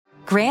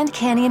Grand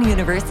Canyon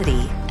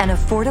University, an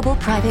affordable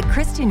private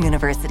Christian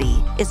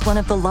university, is one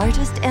of the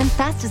largest and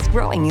fastest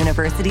growing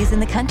universities in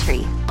the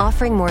country,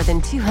 offering more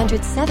than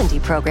 270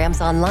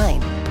 programs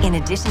online. In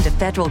addition to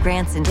federal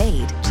grants and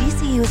aid,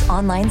 GCU's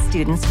online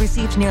students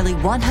received nearly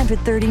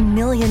 $130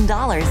 million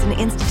in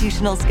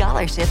institutional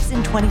scholarships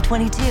in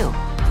 2022.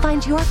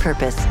 Find your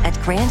purpose at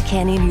Grand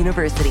Canyon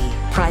University.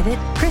 Private,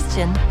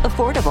 Christian,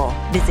 affordable.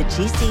 Visit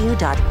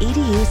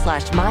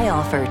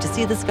gcu.edu/myoffer to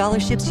see the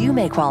scholarships you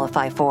may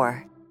qualify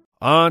for.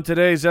 On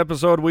today's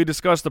episode, we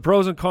discuss the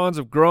pros and cons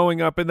of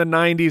growing up in the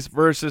 90s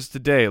versus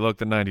today. Look,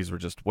 the 90s were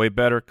just way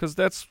better because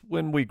that's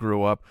when we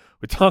grew up.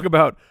 We talk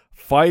about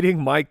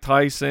fighting Mike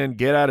Tyson,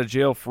 get out of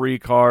jail free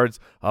cards,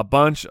 a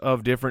bunch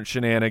of different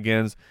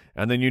shenanigans,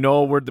 and then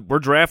we're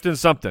drafting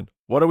something.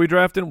 What are we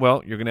drafting?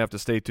 Well, you're going to have to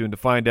stay tuned to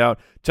find out.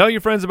 Tell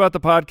your friends about the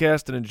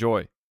podcast and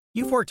enjoy.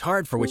 You've worked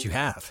hard for what you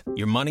have.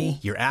 Your money,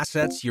 your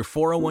assets, your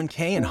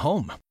 401k, and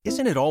home.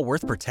 Isn't it all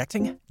worth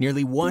protecting?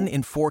 Nearly 1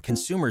 in 4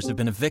 consumers have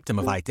been a victim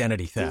of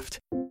identity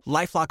theft.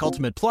 LifeLock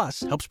Ultimate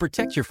Plus helps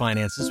protect your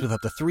finances with up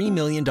to $3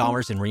 million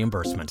in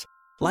reimbursement.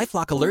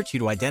 LifeLock alerts you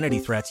to identity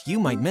threats you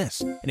might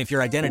miss. And if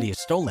your identity is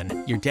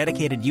stolen, your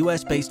dedicated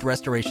U.S.-based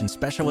restoration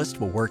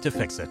specialist will work to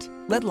fix it.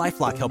 Let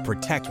LifeLock help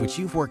protect what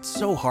you've worked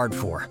so hard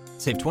for.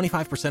 Save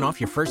 25% off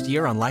your first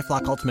year on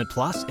LifeLock Ultimate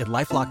Plus at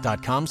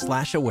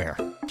LifeLock.com/aware.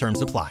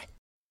 Terms apply.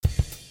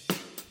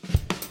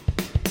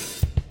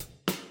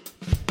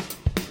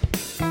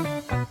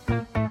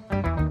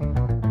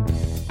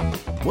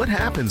 What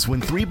happens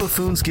when 3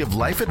 buffoons give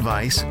life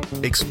advice,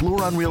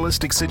 explore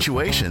unrealistic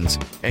situations,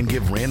 and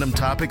give random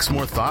topics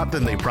more thought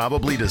than they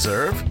probably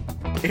deserve?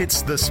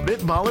 It's the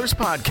Spitballers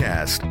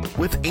Podcast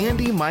with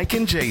Andy, Mike,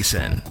 and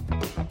Jason.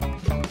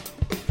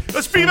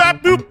 A speed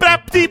up, boop,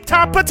 bap, deep,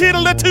 top,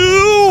 potato,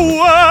 two.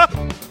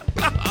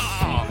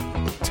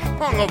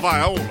 Tongue of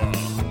viola.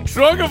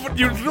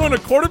 You're throwing a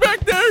quarterback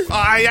there?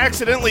 I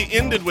accidentally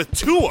ended with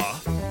Tua.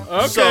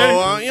 Okay. So,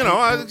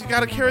 I got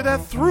to carry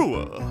that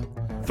through.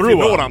 You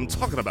know what I'm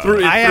talking about.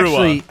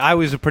 I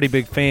was a pretty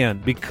big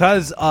fan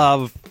because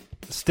of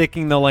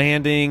sticking the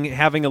landing,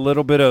 having a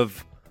little bit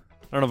of,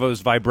 I don't know if it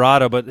was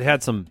vibrato, but it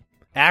had some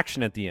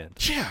action at the end.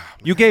 Yeah.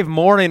 You gave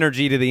more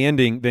energy to the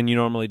ending than you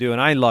normally do, and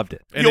I loved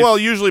it. And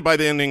usually by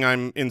the ending,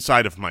 I'm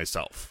inside of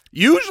myself.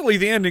 Usually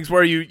the ending's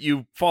where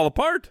you fall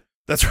apart.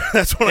 That's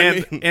what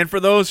I mean. And for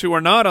those who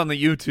are not on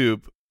the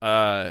YouTube,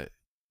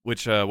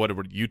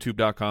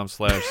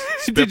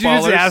 YouTube.com/Spitballers. Did you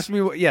just ask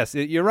me? Yes,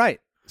 you're right.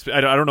 I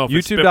don't know if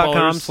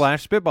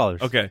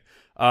YouTube.com/Spitballers. Okay.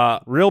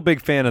 Real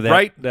big fan of that,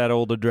 right? That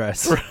old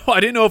address. I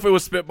didn't know if it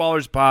was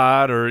Spitballers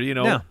Pod or,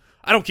 No.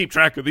 I don't keep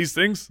track of these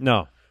things.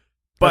 No.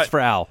 But that's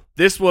for Al.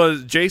 This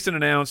was, Jason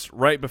announced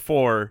right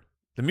before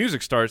the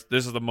music starts,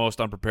 this is the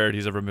most unprepared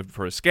he's ever been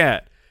for a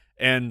scat.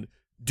 And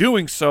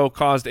doing so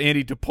caused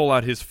Andy to pull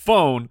out his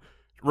phone,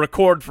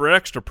 record for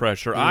extra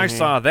pressure. I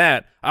saw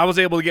that. I was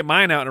able to get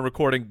mine out and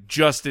recording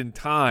just in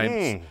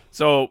time.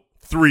 So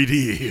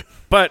 3D.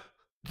 But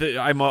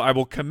I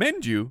will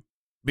commend you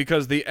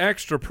because the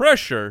extra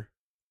pressure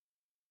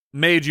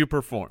made you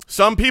perform.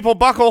 Some people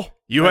buckle.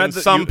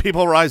 Some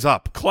people rise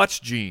up.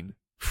 Clutch gene.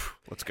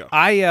 Let's go.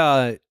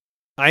 I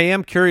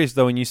am curious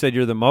though. When you said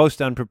you're the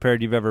most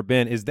unprepared you've ever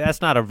been,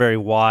 that's not a very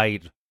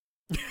wide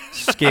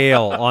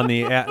scale on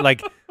the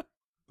like.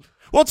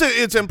 Well,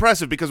 it's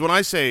impressive because when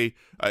I say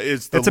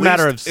it's a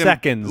matter of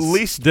seconds,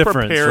 least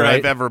difference, prepared right?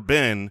 I've ever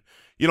been.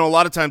 A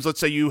lot of times, let's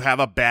say you have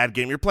a bad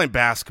game. You're playing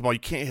basketball. You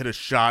can't hit a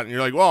shot, and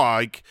you're like, well,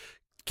 I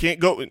can't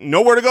go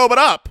nowhere to go but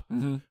up.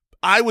 Mm-hmm.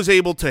 I was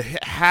able to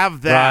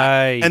have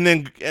that and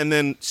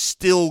then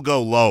still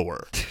go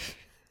lower.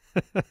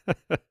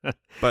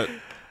 But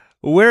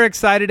we're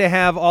excited to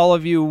have all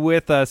of you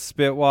with us,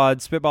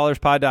 Spitwad.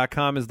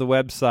 Spitballerspod.com is the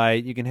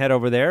website. You can head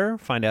over there,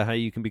 find out how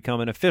you can become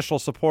an official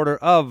supporter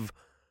of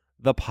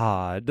the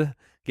pod,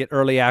 get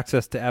early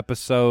access to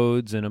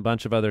episodes and a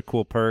bunch of other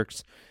cool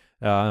perks.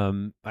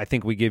 I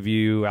think we give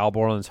you Al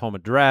Borland's home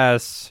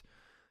address,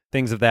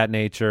 things of that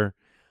nature.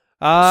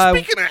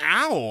 Speaking of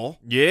Al,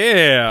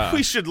 yeah,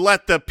 we should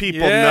let the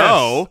people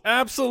know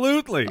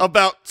absolutely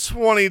about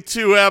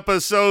 22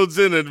 episodes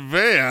in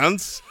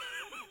advance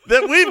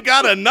that we've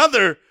got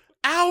another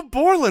Al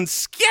Borland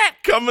scat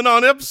coming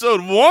on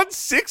episode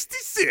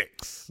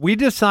 166. We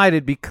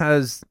decided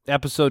because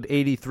episode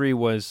 83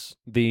 was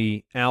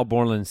the Al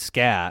Borland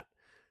scat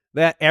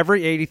that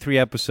every 83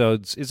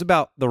 episodes is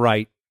about the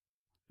right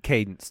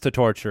cadence to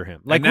torture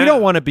him. Like, we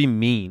don't want to be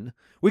mean.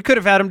 We could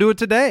have had him do it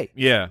today.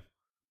 Yeah.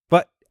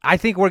 But I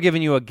think we're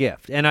giving you a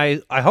gift. And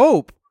I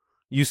hope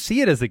you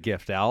see it as a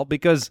gift, Al,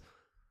 because,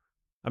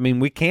 I mean,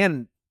 we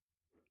can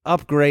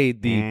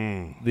upgrade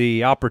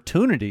the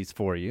opportunities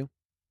for you.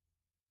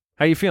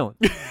 How you feeling?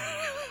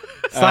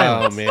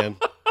 Oh, man.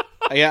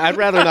 Yeah, I'd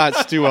rather not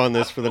stew on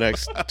this for the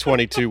next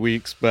 22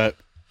 weeks, but...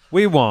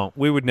 We won't.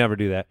 We would never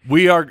do that.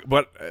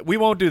 But we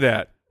won't do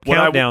that.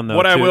 Countdown, though.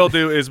 What I will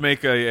do is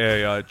make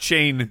a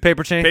chain.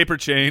 Paper chain? Paper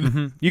chain.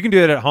 Mm-hmm. You can do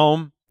it at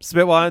home,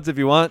 Spitwads, if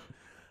you want.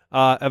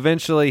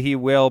 Eventually, he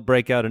will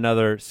break out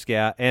another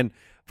scat. And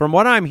from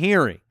what I'm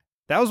hearing,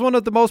 That was one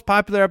of the most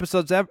popular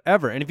episodes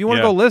ever. And if you want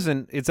to go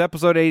listen, it's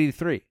episode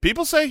 83.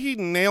 People say he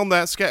nailed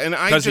that sketch, and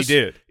because he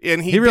did,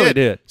 and he really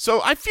did.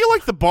 So I feel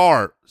like the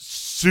bar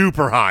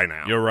super high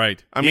now. You're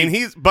right. I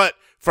mean, but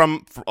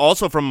from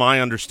my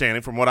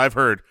understanding, from what I've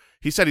heard,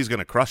 he said he's going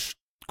to crush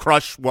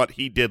what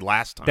he did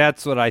last time.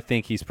 That's what I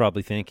think he's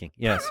probably thinking.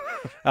 Yes.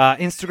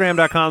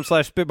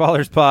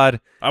 Instagram.com/spitballerspod.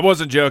 I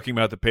wasn't joking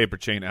about the paper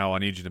chain, Al. I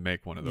need you to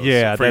make one of those.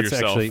 Yeah, for that's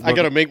yourself. actually. I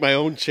got to make my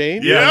own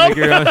chain? Yeah. Make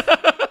your own.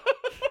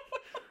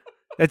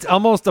 It's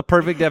almost a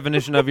perfect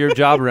definition of your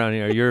job around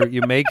here.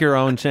 You make your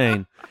own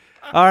chain.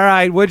 All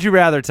right. Would you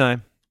rather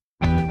time?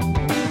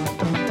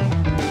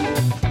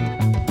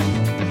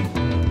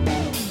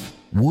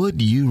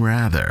 Would you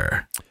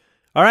rather?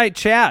 All right,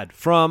 Chad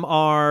from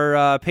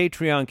our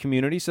Patreon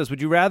community says,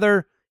 would you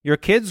rather your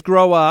kids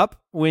grow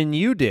up when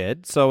you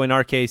did, so in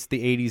our case,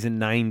 the 80s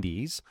and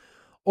 90s,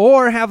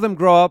 or have them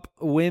grow up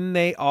when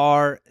they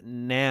are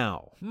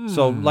now?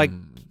 So, like,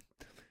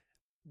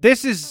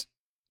 this is...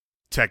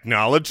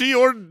 technology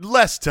or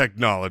less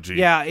technology?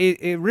 Yeah,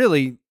 it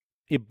really,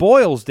 it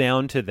boils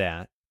down to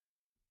that.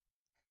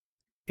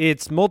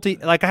 It's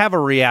like I have a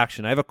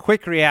reaction. I have a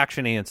quick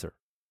reaction answer.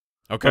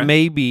 Okay. Or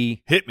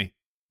maybe... hit me.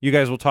 You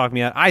guys will talk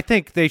me out. I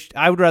think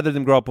I would rather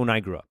them grow up when I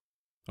grew up.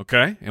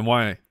 Okay, and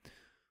why?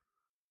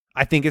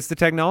 I think it's the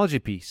technology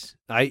piece.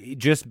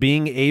 Just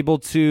being able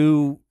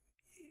to,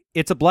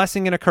 it's a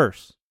blessing and a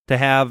curse to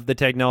have the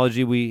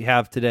technology we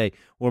have today.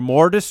 We're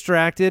more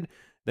distracted.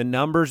 The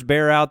numbers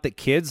bear out that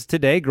kids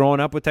today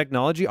growing up with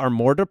technology are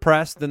more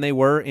depressed than they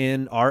were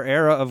in our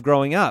era of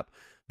growing up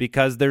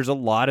because there's a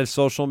lot of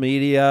social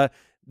media.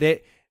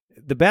 The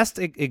best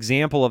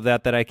example of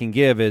that I can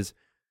give is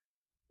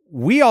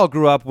we all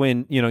grew up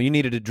when, you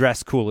needed to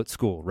dress cool at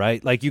school,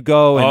 right? Like you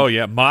go and... Oh,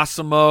 yeah.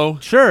 Massimo.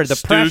 Sure, the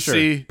Stussy.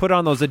 pressure. Put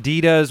on those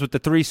Adidas with the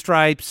 3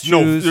 stripes shoes.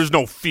 No, there's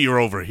no fear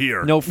over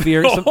here. No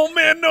fear. Oh,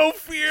 man, no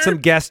fear. Some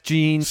Guess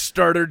jeans.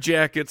 Starter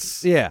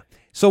jackets. Yeah.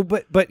 So,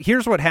 but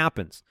here's what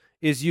happens,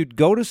 is you'd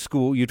go to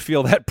school, you'd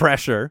feel that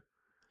pressure,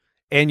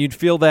 and you'd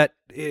feel that,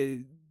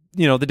 the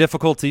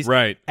difficulties.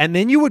 Right. And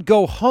then you would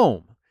go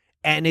home.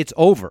 And it's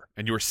over.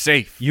 And you were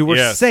safe. You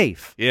were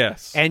safe.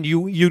 Yes. And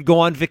you'd go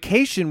on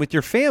vacation with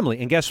your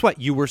family. And guess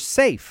what? You were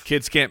safe.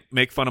 Kids can't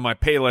make fun of my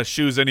Payless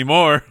shoes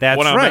anymore. That's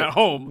when right. I'm at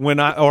home. When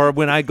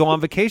I go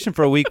on vacation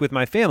for a week with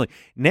my family.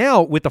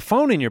 Now, with the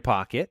phone in your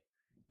pocket,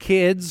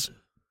 kids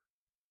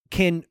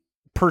can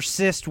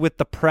persist with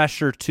the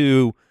pressure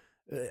to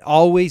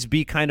always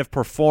be kind of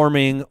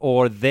performing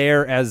or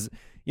there as,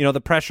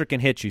 the pressure can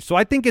hit you. So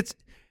I think that's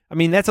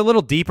a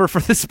little deeper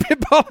for the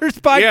Spitballers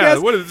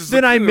podcast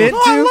than I meant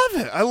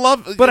to. I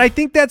love it. But I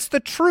think that's the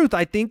truth.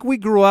 I think we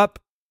grew up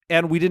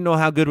and we didn't know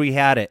how good we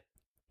had it,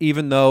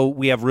 even though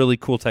we have really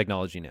cool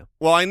technology now.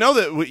 Well, I know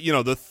that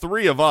the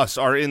three of us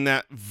are in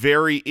that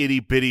very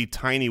itty-bitty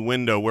tiny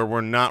window where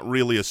we're not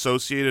really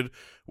associated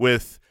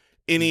with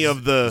any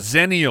of the...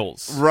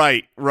 Zennials.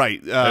 Right.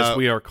 As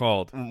we are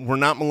called. We're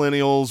not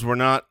millennials. We're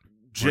not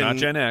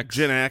Gen X.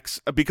 Gen X,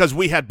 because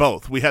we had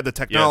both. We had the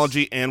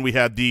technology and we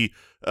had the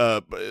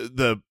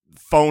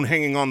phone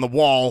hanging on the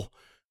wall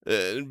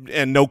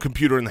and no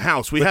computer in the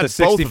house. We with had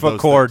the both 60-foot of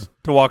cord things.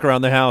 to walk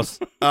around the house.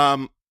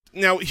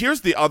 Now,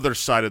 here's the other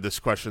side of this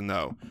question,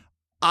 though.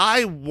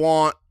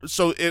 And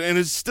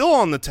it's still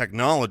on the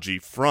technology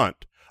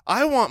front.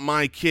 I want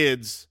my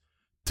kids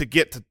to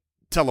get to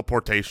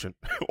teleportation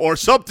or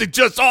something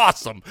just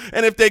awesome.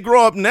 And if they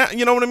grow up now,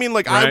 you know what I mean?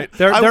 Like, right.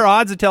 Their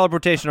odds of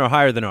teleportation are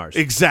higher than ours.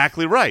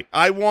 Exactly right.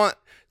 I want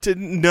to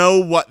know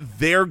what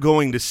they're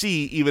going to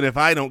see, even if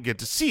I don't get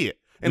to see it.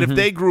 And if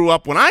they grew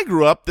up when I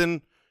grew up,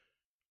 then,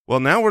 well,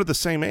 now we're the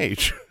same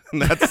age.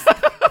 And that's a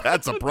problem.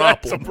 That's a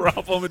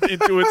problem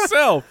into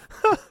itself.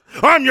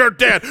 I'm your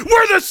dad.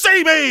 We're the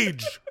same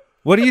age.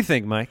 What do you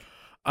think, Mike?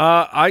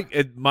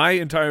 My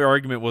entire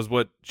argument was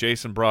what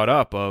Jason brought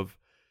up of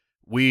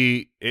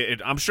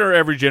I'm sure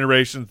every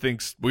generation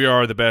thinks we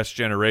are the best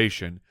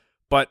generation,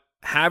 but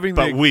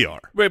we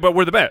are. Right, but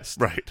we're the best.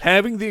 Right.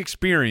 Having the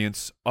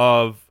experience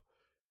of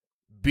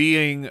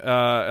being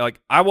like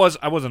I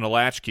wasn't a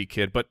latchkey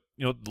kid, but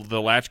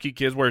the latchkey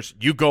kids where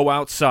you go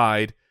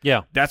outside.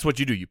 Yeah. That's what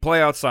you do. You play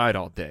outside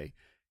all day.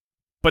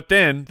 But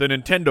then the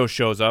Nintendo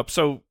shows up,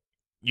 so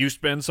you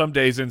spend some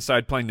days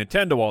inside playing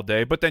Nintendo all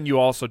day, but then you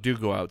also do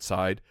go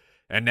outside.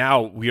 And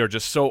now we are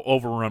just so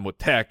overrun with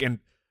tech, and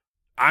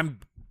I'm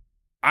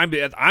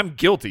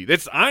guilty.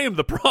 I am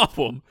the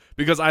problem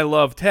because I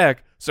love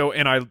tech.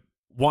 And I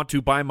want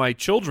to buy my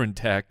children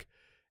tech,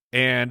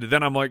 and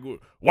then I'm like,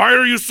 why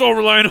are you so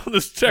reliant on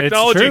this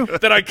technology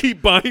that I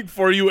keep buying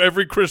for you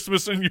every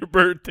Christmas and your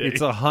birthday? It's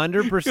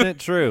 100%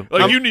 true.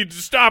 Like you need to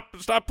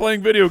stop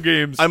playing video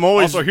games.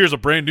 Also, here's a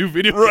brand new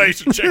video game. You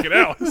should check it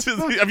out.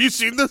 Have you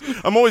seen this?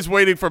 I'm always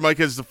waiting for my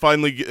kids to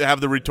finally have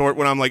the retort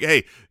when I'm like,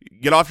 hey,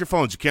 get off your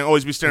phones. You can't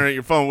always be staring at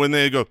your phone. When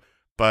they go,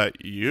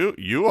 but you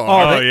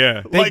are.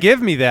 Yeah. They give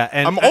me that.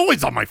 And I'm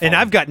always on my phone. And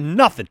I've got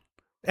nothing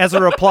as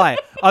a reply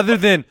other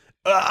than,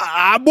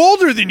 I'm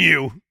older than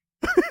you.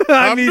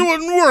 I'm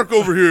doing work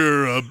over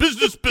here.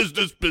 Business.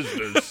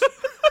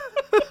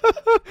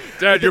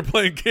 Dad, you're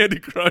playing Candy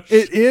Crush.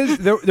 It is.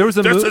 There was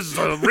a This is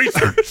a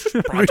research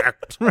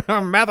project.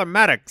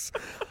 mathematics.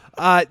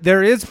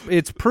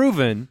 It's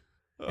proven,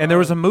 and there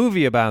was a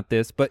movie about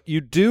this, but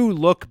you do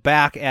look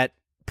back at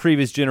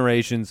previous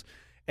generations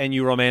and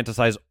you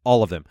romanticize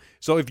all of them.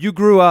 So if you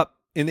grew up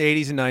in the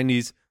 80s and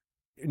 90s,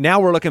 now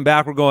we're looking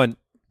back, we're going,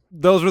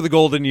 those were the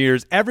golden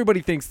years. Everybody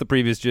thinks the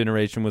previous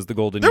generation was the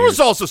golden years. There was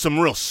also some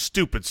real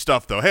stupid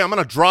stuff, though. Hey, I'm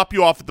going to drop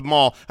you off at the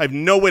mall. I have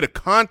no way to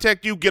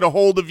contact you, get a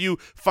hold of you,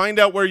 find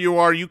out where you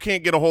are. You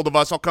can't get a hold of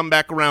us. I'll come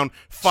back around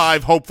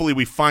 5. Hopefully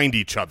we find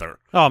each other.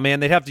 Oh, man,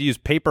 they'd have to use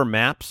paper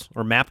maps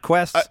or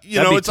MapQuest.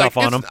 That'd be tough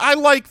on them. I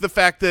like the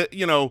fact that,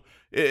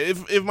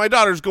 if my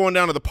daughter's going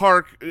down to the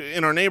park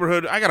in our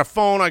neighborhood, I got a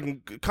phone. I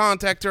can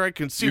contact her. I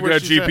can see where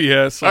she's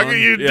GPS at.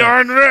 You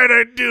darn right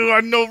I do.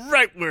 I know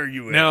right where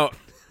you are. Now,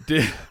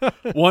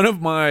 one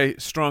of my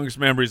strongest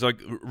memories, like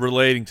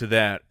relating to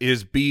that,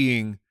 is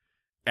being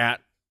at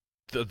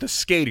the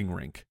skating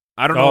rink.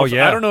 I don't know.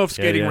 I don't know if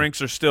skating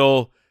rinks are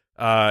still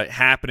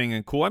happening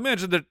and cool. I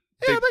imagine that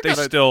they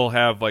still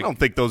have like. I don't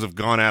think those have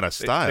gone out of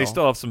style. They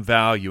still have some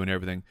value and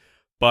everything,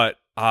 but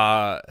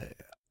I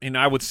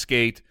would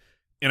skate,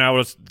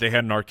 and they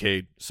had an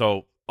arcade,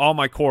 so all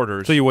my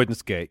quarters. So you wouldn't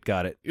skate.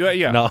 Got it.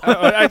 Yeah. No.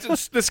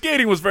 The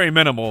skating was very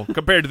minimal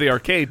compared to the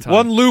arcade time.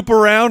 One loop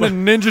around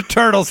and Ninja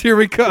Turtles. Here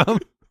we come.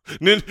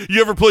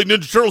 You ever played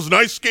Ninja Turtles and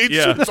ice skates?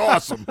 Yeah. It's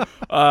awesome.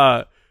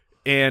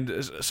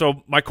 And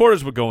so my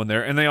quarters would go in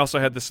there, and they also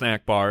had the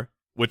snack bar,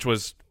 which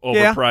was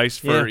overpriced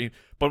for. Yeah.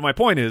 But my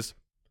point is,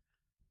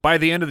 by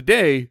the end of the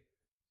day,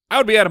 I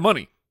would be out of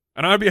money.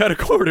 And I'd be out of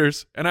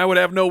quarters, and I would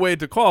have no way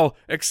to call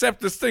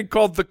except this thing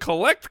called the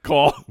collect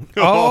call.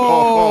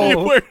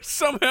 Oh. Where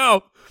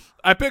somehow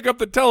I pick up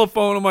the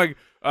telephone, I'm like,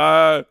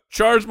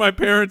 charge my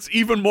parents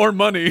even more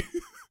money.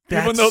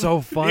 That's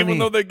so funny. Even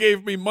though they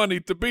gave me money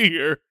to be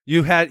here.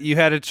 You had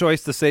a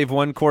choice to save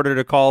one quarter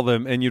to call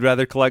them, and you'd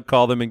rather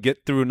call them and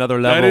get through another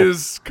level. That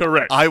is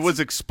correct.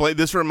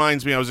 This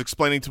reminds me, I was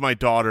explaining to my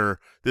daughter,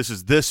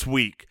 this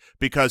week,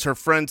 because her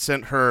friend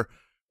sent her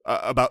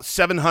about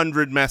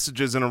 700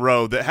 messages in a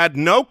row that had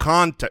no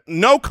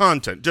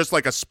content, just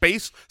like a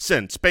space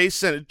send,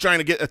 trying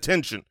to get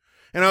attention.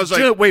 And I was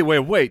like,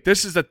 wait,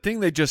 this is a thing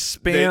they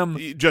just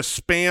spam.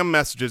 Just spam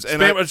messages.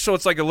 So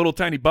it's like a little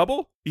tiny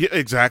bubble? Yeah,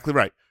 exactly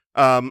right.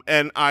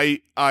 And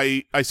I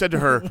said to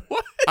her,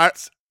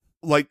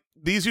 what?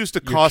 These used to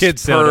cost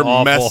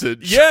per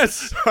message.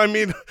 Yes. I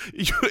mean,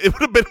 it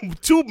would have been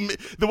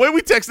the way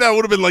we text now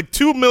would have been like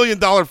 $2 million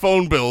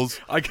phone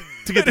bills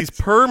to get these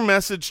per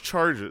message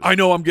charges. I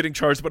know I'm getting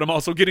charged, but I'm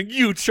also getting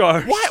you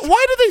charged.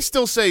 Why do they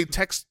still say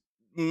text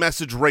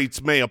message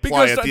rates may apply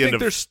because at the end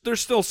of? There's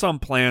still some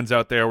plans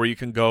out there where you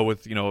can go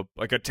with,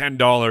 like a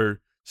 $10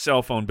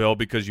 cell phone bill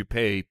because you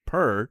pay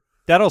per.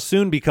 That'll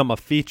soon become a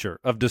feature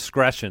of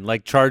discretion,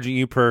 like charging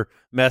you per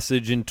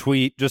message and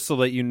tweet, just so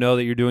that you know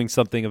that you're doing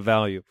something of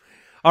value.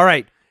 All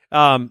right.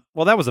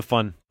 Well, that was a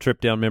fun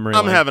trip down memory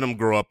lane. I'm having them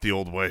grow up the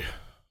old way.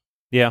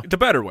 Yeah. The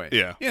better way.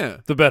 Yeah.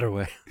 The better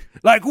way.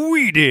 Like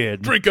we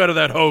did. Drink out of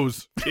that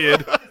hose,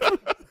 kid.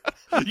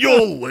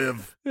 You'll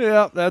live.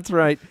 Yeah, that's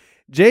right.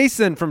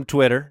 Jason from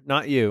Twitter,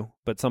 not you,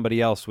 but somebody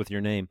else with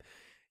your name.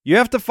 You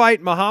have to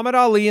fight Muhammad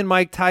Ali and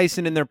Mike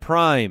Tyson in their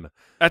prime.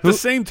 At the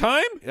same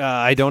time?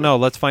 I don't know.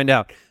 Let's find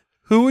out.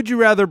 Who would you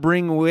rather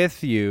bring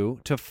with you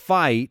to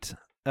fight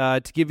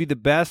to give you the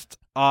best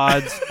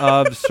odds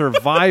of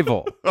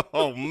survival?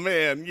 Oh,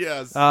 man,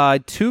 yes.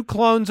 2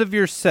 clones of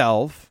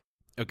yourself.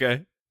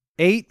 Okay.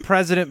 8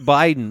 President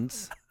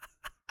Bidens.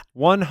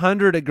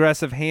 100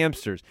 aggressive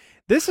hamsters.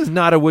 This is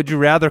not a would you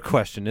rather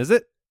question, is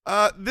it?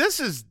 This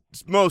is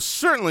most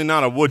certainly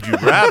not a would you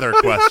rather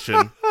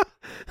question.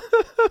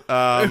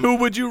 Who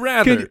would you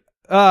rather?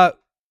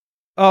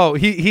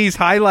 He's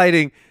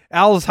highlighting.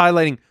 Al's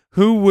highlighting.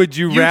 Who would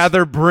you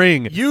rather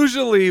bring?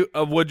 Usually,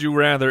 a would you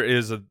rather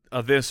is a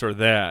this or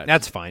that.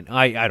 That's fine.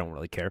 I don't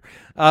really care.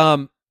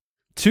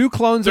 2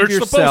 clones of yourself.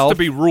 There's supposed to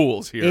be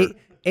rules here.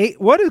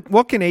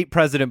 What can 8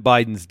 President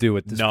Bidens do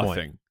at this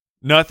point?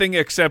 Nothing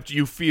except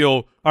you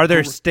feel. Are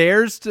there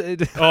stairs?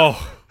 No.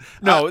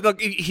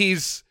 Look,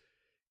 he's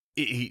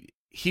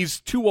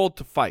too old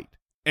to fight,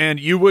 and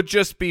you would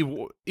just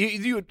be.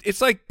 It's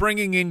like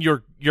bringing in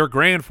your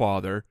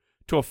grandfather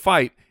to a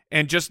fight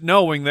and just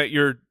knowing that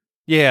you're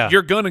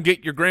gonna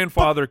get your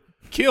grandfather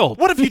killed.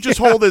 What if you just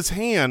hold his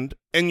hand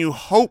and you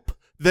hope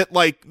that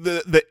like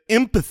the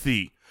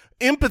empathy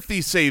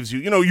saves you?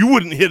 You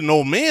wouldn't hit an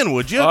old man,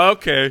 would you?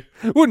 Okay.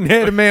 Wouldn't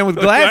hit a man with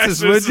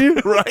glasses, would you?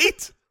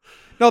 Right?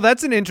 No,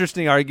 that's an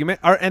interesting argument.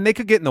 And they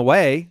could get in the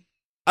way.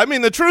 I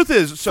mean, the truth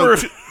is,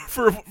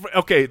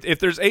 okay, if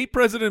there's 8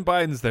 President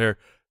Bidens there,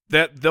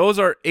 those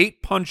are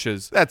 8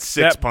 punches. That's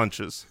 6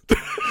 punches.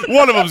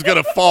 One of them's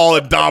gonna fall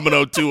and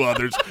domino 2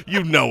 others.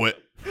 You know it.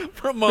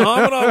 From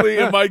Muhammad Ali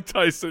and Mike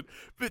Tyson,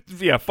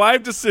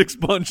 5 to 6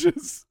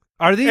 punches.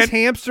 Are these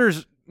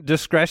hamsters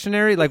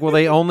discretionary? Like, will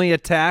they only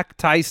attack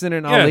Tyson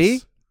and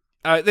Ali?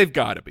 They've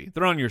got to be.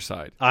 They're on your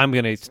side. I'm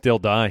going to still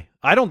die.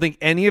 I don't think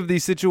any of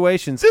these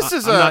situations,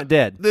 I'm not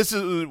dead. This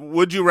is,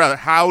 would you rather,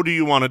 how do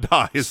you want to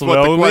die is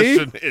Slowly? what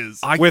the question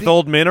is. With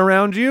old men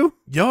around you?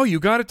 Yo, you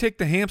got to take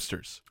the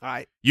hamsters.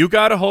 You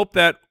got to hope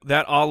that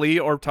Ali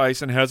or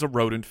Tyson has a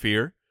rodent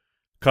fear,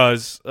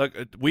 because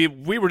we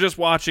were just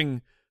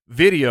watching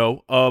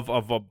video of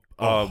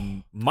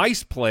a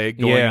mice plague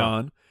going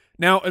on.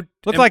 Now,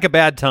 looked like a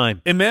bad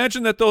time.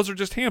 Imagine that those are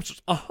just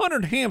hamsters.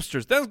 100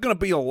 hamsters, that's going to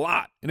be a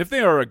lot. And if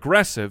they are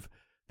aggressive,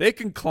 they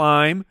can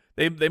climb.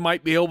 They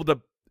might be able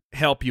to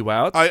help you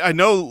out. I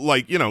know,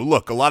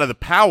 look, a lot of the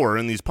power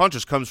in these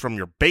punches comes from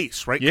your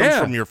base, right? Yeah.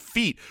 Comes from your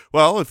feet.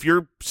 Well, if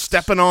you're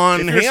stepping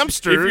on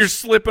hamsters. If you're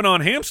slipping on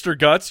hamster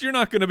guts, you're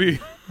not going to be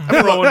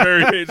throwing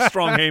very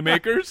strong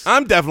haymakers.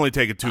 I'm definitely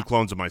taking 2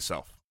 clones of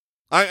myself.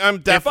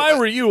 I'm definitely. If I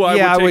were you,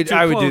 I would take 2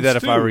 I would do that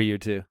clones, if I were you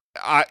too.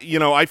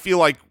 I feel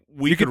like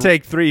you could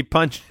take 3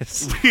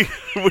 punches.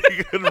 we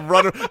could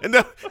run.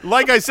 And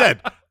like I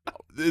said,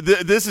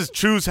 this is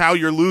choose how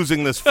you're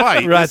losing this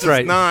fight. That's this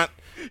right. Is not.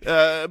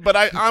 But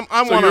I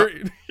want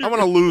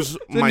to lose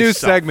It's myself. a new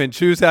segment.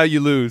 Choose how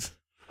you lose.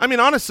 I mean,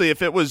 honestly,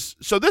 if it was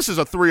this is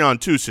a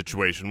 3-on-2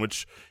 situation.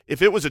 Which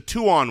if it was a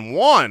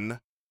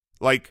 2-on-1,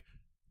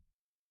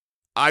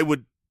 I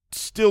would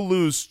still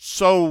lose.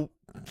 So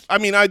I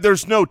mean,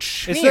 there's no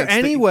chance. Is there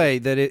any way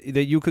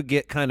that you could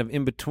get kind of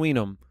in between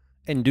them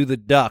and do the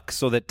duck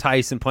so that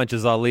Tyson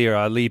punches Ali or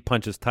Ali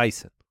punches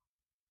Tyson?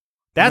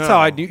 That's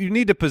how you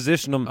need to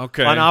position them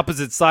on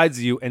opposite sides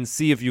of you and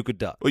see if you could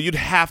duck. Well, you'd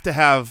have to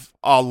have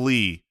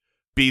Ali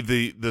be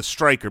the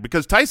striker,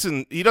 because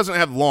Tyson, he doesn't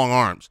have long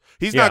arms.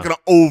 He's not going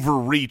to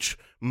overreach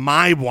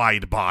my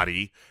wide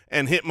body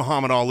and hit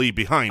Muhammad Ali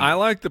behind him. I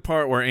like the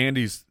part where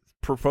Andy's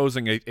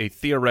proposing a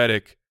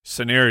theoretic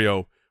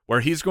scenario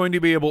where he's going to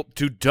be able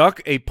to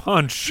duck a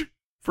punch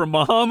from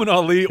Muhammad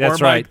Ali or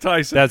Mike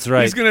Tyson. That's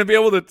right. He's going to be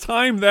able to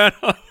time that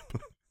up.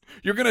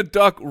 You're going to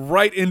duck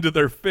right into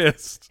their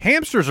fist.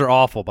 Hamsters are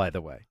awful, by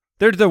the way.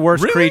 They're the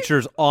worst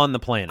creatures on the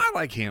planet. I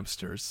like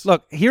hamsters.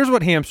 Look, here's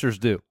what hamsters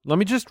do. Let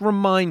me just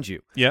remind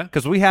you. Yeah?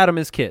 Because we had them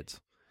as kids.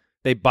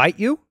 They bite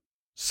you.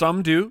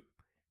 Some do.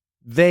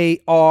 They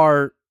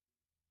are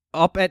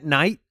up at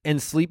night and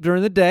sleep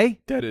during the day.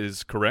 That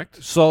is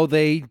correct. So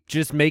they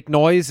just make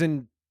noise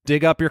and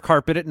dig up your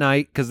carpet at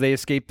night because they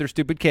escape their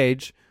stupid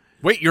cage.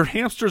 Wait, your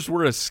hamsters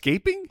were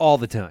escaping? All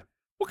the time.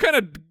 What kind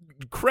of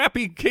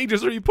crappy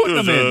cages are you putting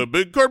them in? A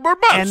big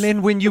cardboard box. And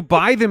then when you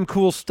buy them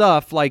cool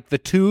stuff like the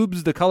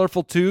tubes, the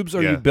colorful tubes,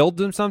 or you build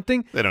them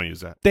something, they don't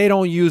use that. They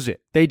don't use it.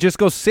 They just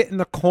go sit in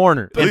the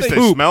corner. At least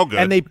they smell good.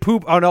 And they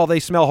poop. Oh, no, they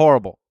smell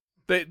horrible.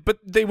 But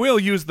they will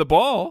use the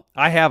ball.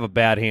 I have a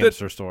bad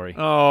hamster story.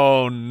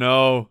 Oh,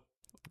 no.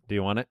 Do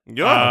you want it?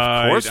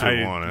 Yeah, of course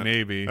I want it.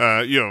 Maybe.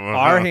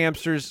 Our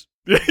hamsters.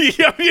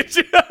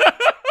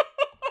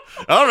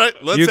 All right,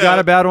 let's. You got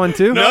a bad one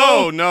too?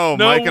 No,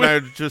 Mike and I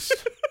just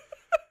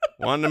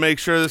wanted to make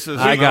sure this is.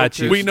 I got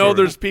you. We know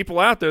there's people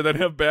out there that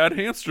have bad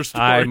hamster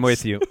stories. I'm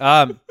with you.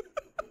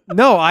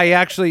 No,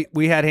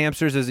 we had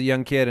hamsters as a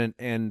young kid,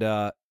 and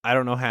I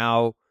don't know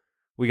how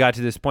we got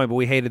to this point, but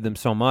we hated them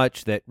so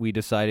much that we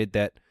decided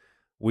that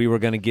we were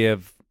going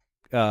to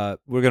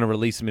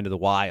release them into the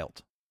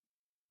wild.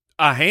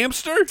 A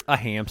hamster? A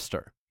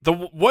hamster.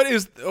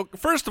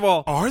 First of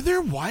all, are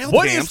there wild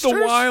what hamsters? What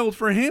is the wild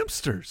for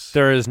hamsters?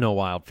 There is no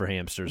wild for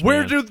hamsters.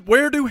 Where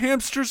do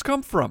hamsters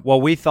come from? Well,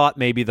 we thought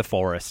maybe the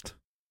forest.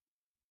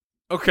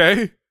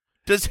 Okay.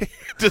 Does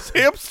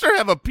hamster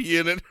have a P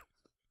in it?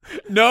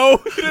 No,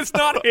 it's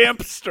not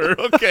hamster.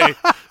 Okay.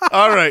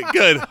 All right,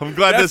 good. I'm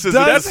glad this is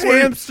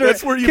hamster.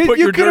 That's where you put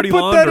your dirty laundry. You could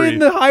have put that in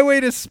the highway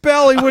to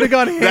spell. He would have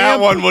gone hamster. That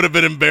one would have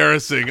been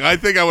embarrassing. I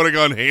think I would have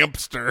gone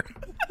hamster.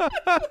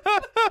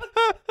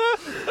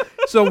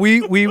 So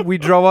we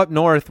drove up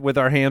north with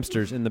our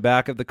hamsters in the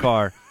back of the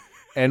car,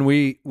 and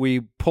we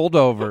pulled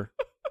over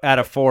at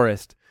a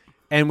forest,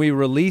 and we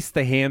released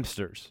the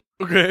hamsters.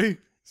 Okay.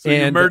 So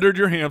you murdered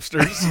your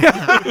hamsters.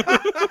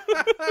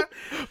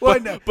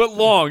 But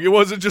long. It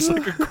wasn't just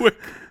like a quick.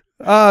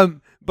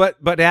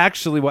 But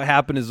actually what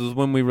happened was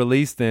when we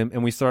released them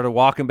and we started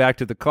walking back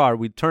to the car,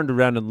 we turned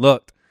around and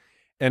looked,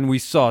 and we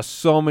saw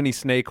so many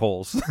snake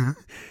holes.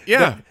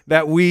 Yeah.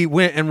 that we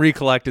went and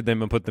recollected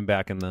them and put them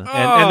back in the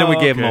and then we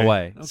gave them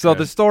away. Okay. So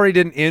the story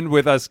didn't end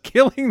with us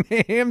killing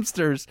the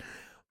hamsters.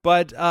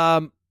 But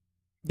I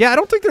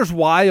don't think there's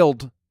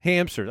wild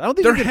hamsters. I don't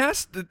think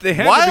they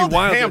have wild to be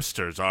wild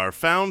hamsters are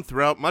found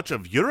throughout much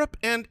of Europe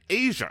and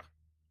Asia.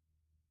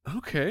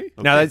 Okay.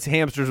 Now that's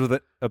hamsters with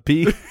a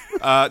P.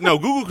 No,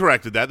 Google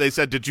corrected that. They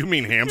said, "Did you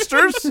mean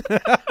hamsters?"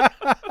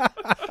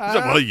 I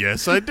said, well,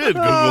 yes, I did.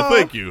 Google,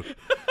 thank you.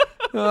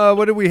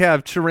 What do we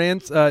have?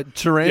 Tarantulas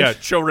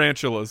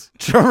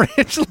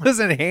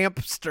and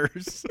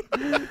hamsters.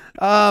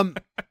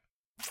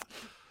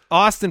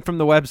 Austin from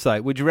the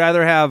website. Would you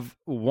rather have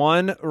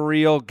one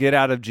real get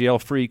out of jail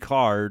free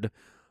card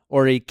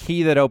or a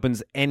key that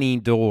opens any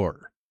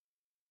door?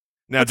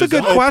 Now, that's a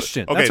good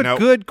question. Okay, that's a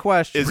good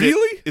question.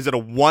 Is it a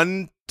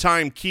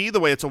one-time key the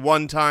way it's a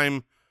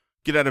one-time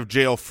get out of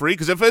jail free?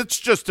 Because if it's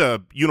just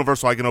a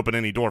universal, I can open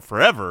any door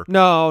forever.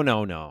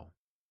 No.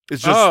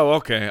 It's just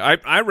okay.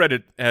 I read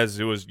it as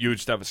you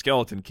would have a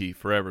skeleton key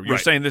forever. You're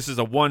saying this is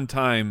a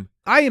one-time.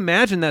 I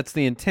imagine that's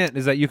the intent,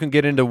 is that you can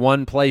get into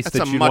one place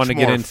that you want to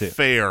get into.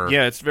 Fair.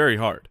 Yeah, it's very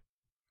hard.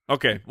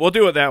 Okay, we'll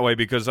do it that way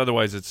because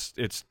otherwise it's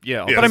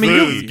But I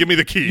mean, give me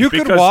the key. You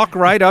could walk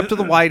right up to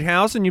the White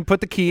House and you put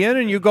the key in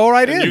and you go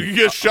right in. You can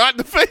get shot in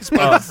the face.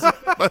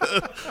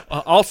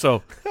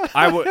 Also,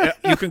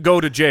 you can go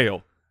to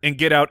jail and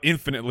get out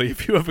infinitely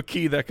if you have a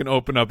key that can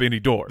open up any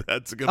door.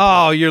 That's a good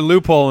point. You're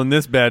loopholing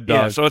this bad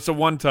dog. Yeah, so it's a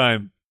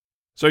one-time.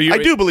 So I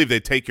do believe they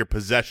take your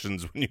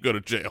possessions when you go to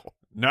jail.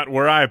 Not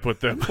where I put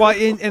them. Well,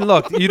 and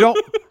look, you don't.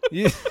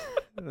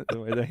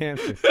 The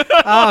hamster.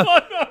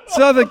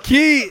 So the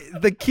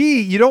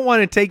key, you don't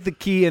want to take the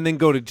key and then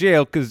go to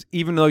jail because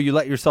even though you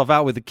let yourself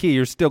out with the key,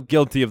 you're still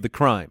guilty of the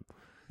crime.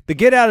 The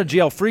get out of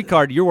jail free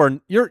card,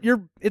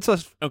 it's a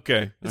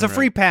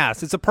free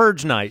pass. It's a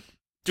purge night.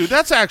 Dude,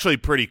 that's actually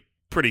pretty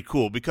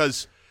cool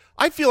because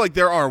I feel like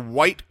there are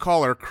white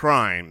collar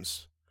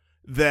crimes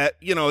that,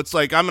 it's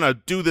like I'm going to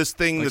do this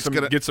thing that's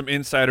going to get some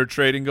insider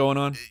trading going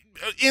on.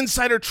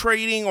 Insider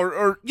trading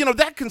or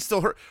that can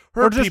still hurt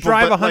or just people,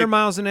 drive 100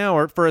 miles an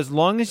hour for as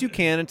long as you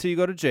can until you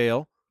go to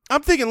jail.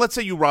 I'm thinking, let's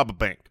say you rob a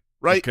bank,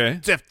 right? Okay.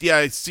 It's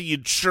FDIC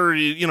insured,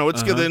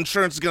 it's the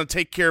insurance is going to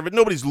take care of it.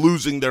 Nobody's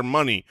losing their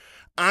money.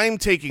 I'm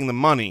taking the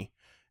money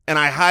and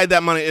I hide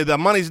that money. The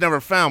money's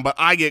never found, but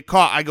I get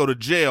caught. I go to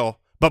jail,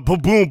 but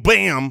boom,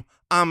 bam,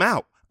 I'm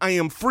out. I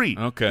am free.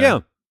 Okay.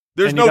 Yeah.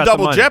 There's no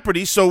double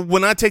jeopardy. So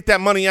when I take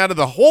that money out of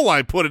the hole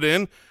I put it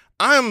in,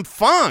 I'm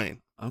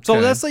fine. Okay. So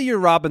let's say you're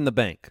robbing the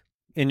bank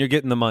and you're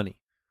getting the money,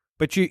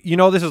 but you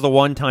know this is a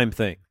one-time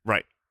thing.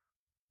 Right.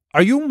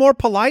 Are you more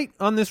polite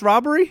on this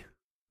robbery?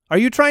 Are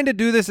you trying to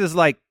do this as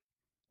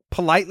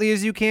politely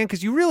as you can?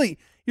 Because you're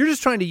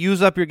just trying to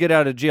use up your get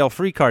out of jail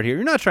free card here.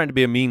 You're not trying to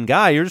be a mean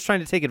guy. You're just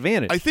trying to take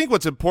advantage. I think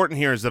what's important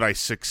here is that I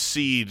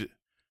succeed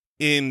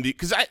in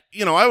because I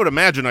would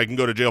imagine I can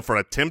go to jail for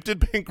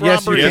attempted bank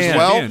robbery as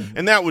well,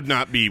 and that would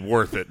not be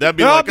worth it. That'd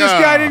be this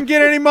guy didn't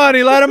get any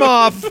money. Let him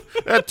off.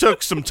 That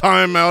took some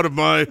time out of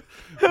my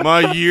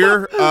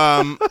year.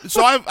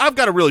 So I've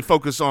got to really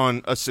focus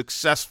on a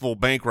successful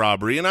bank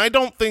robbery, and I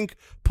don't think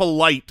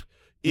polite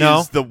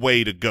is the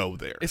way to go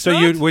there.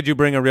 Would you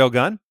bring a real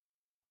gun?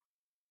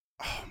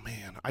 Oh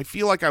man, I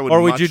feel like I would.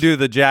 Or would you do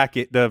the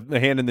jacket, the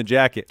hand in the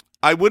jacket?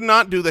 I would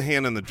not do the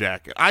hand in the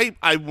jacket. I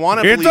want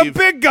to believe it's a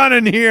big gun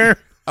in here.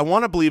 I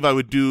want to believe I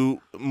would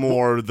do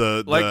more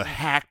the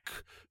hack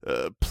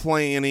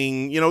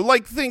planning.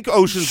 Think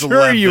Ocean's 11.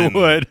 Sure, you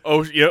would.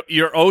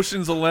 Your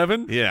Ocean's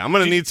 11. Yeah, I'm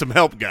gonna need some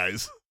help,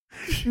 guys.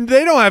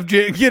 They don't have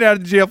get out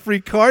of jail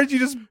free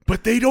cards.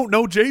 But they don't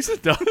know Jason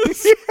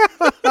does.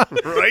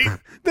 Right?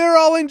 They're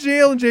all in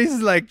jail, and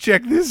Jason's like,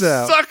 check this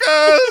out,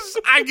 suckers!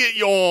 I get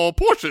your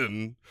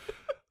portion.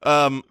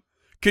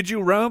 Could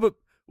you rob it?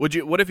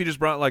 What if you just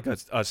brought like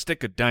a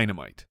stick of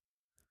dynamite?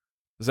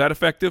 Is that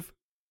effective?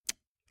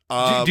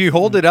 Do you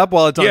hold it up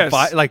while it's on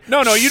fire?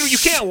 No, you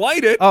can't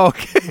light it. Oh,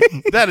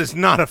 okay. That is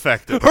not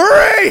effective.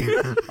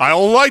 Hooray!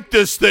 I'll light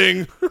this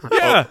thing.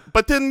 Yeah.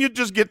 But then you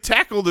just get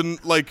tackled and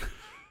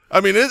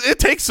it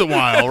takes a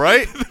while,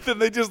 right? Then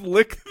they just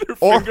lick their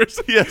fingers.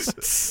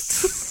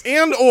 Yes.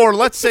 Or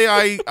let's say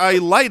I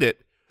light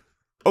it.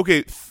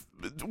 Okay,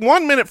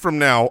 1 minute from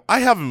now,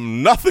 I have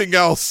nothing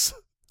else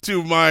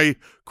to my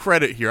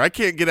credit here. I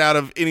can't get out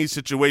of any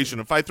situation.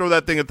 If I throw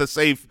that thing at the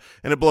safe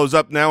and it blows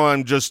up, now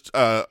I'm just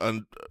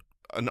an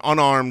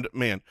unarmed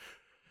man.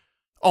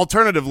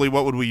 Alternatively,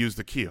 what would we use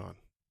the key on?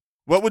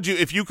 What would you,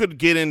 if you could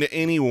get into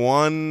any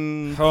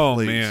one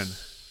place? Man.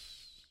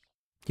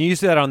 Can you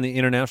use that on the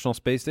International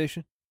Space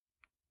Station?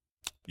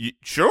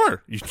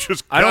 Sure. You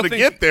just got to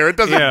get there. It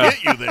doesn't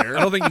get you there.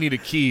 I don't think you need a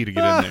key to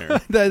get in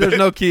there. There's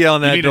no key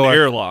on that you need door. An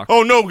airlock.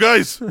 Oh, no,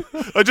 guys.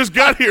 I just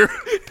got here.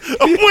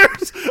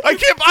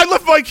 I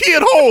left my key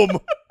at home.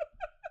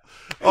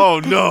 Oh,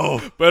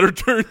 no. Better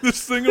turn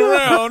this thing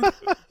around.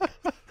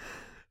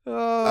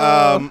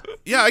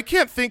 Yeah, I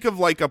can't think of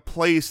a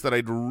place that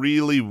I'd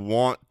really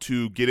want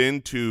to get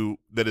into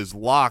that is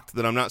locked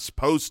that I'm not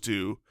supposed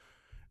to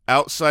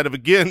outside of,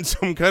 again,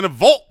 some kind of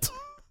vault.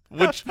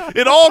 Which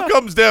it all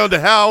comes down to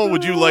how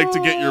would you like to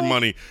get your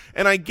money.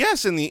 And I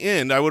guess in the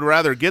end, I would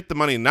rather get the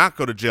money and not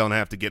go to jail and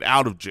have to get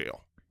out of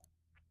jail.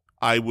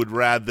 I would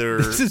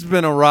rather. This has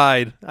been a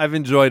ride. I've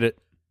enjoyed it.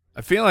 I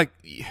feel like,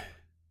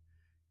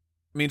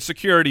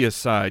 security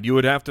aside, you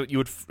would have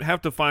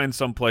to find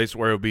some place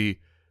where it would be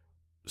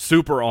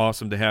super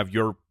awesome to have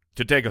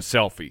to take a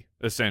selfie.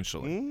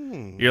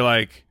 Essentially, you're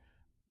like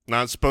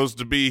not supposed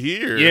to be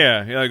here.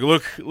 Yeah, you're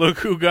like look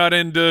who got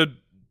into.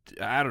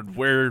 I don't know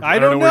where you're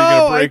know.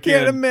 Gonna break I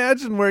can't in.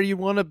 imagine where you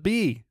want to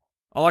be.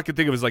 All I can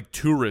think of is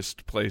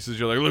tourist places.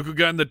 You're like, look who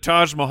got in the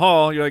Taj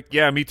Mahal. You're like,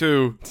 yeah, me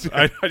too.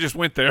 I just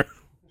went there.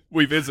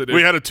 We visited.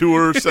 We had a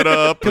tour set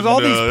up because all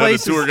these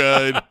places, had a tour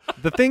guide.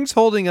 The things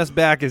holding us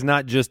back is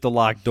not just the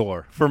locked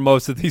door for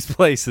most of these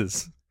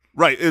places.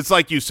 Right. It's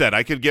like you said.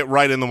 I could get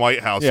right in the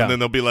White House, and then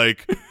they'll be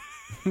like,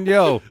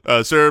 Yo.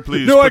 Sir,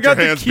 please No, I put your got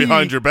the hands key.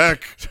 behind your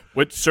back.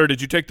 Wait, sir,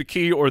 did you take the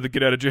key or the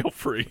get out of jail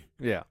free?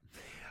 Yeah.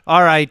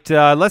 All right,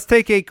 let's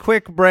take a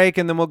quick break,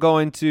 and then we'll go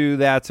into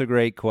That's a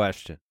Great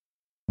Question.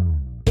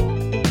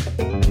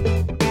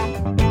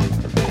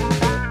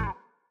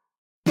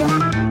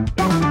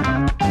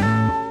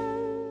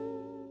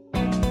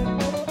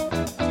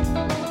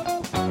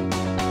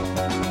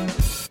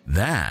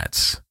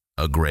 That's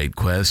a great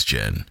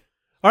question.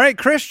 All right,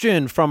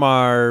 Christian from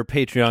our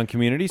Patreon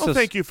community. Oh,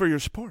 thank you for your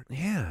support.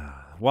 Yeah.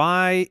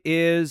 What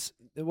is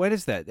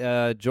that?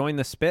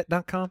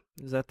 Jointhespit.com?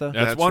 Is that the?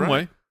 That's one right.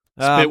 way.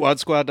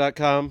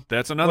 SpitwadSquad.com.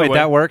 That's another Wait, way.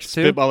 that works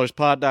too?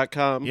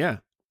 SpitballersPod.com. Yeah.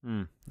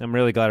 I'm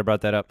really glad I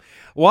brought that up.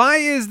 Why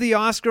is the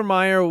Oscar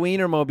Mayer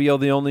Wienermobile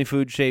the only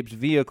food-shaped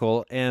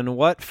vehicle, and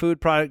what food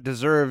product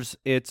deserves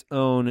its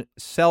own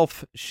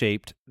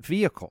self-shaped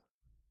vehicle?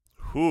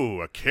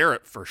 Ooh, a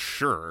carrot for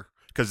sure.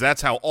 Because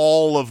that's how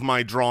all of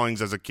my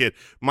drawings as a kid,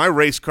 my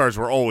race cars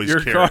were always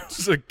Your carrots.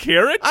 car's a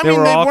carrot? They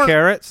were all weren't-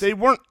 carrots? They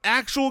weren't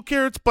actual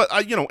carrots, but,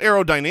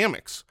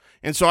 aerodynamics.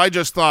 And so I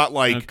just thought,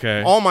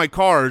 Okay. all my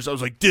cars, I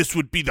was like, this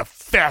would be the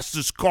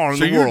fastest car in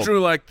So the you world. drew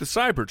like the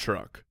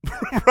Cybertruck.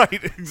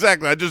 Right,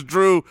 exactly. I just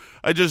drew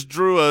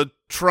a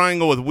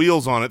triangle with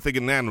wheels on it,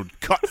 thinking that would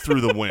cut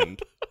through the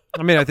wind.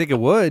 I mean, I think it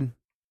would.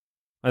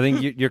 I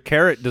think your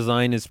carrot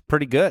design is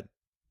pretty good.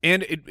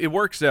 And it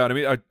works out. I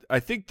mean, I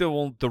think the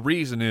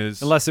reason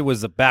is Unless it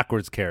was a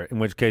backwards carrot, in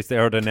which case the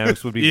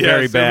aerodynamics would be Yes,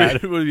 very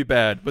bad. It would be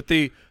bad. But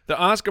the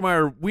Oscar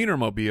Mayer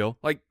Wienermobile,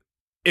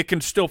 it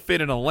can still fit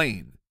in a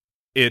lane.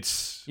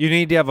 It's You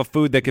need to have a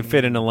food that can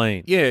fit in a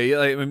lane. yeah.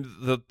 I mean,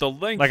 the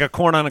length, Like a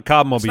corn on a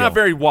cob mobile. it's not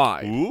very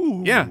wide.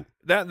 Ooh. Yeah,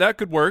 that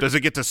could work. Does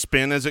it get to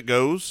spin as it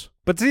goes?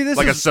 But see, this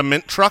Like a is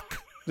cement truck?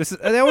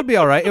 that would be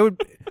all right. It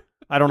would.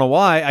 I don't know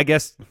why. I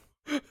guess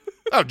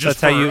Oh, just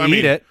that's how you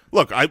eat it.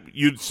 Look,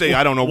 you'd say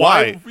I don't know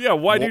why. Yeah,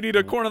 why do you need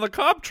a corn on the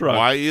cob truck?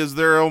 Why is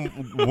there a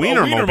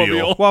Wienermobile?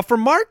 Wienermobile. Well, for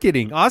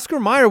marketing, Oscar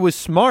Mayer was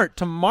smart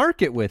to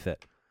market with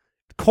it.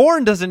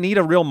 Corn doesn't need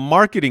a real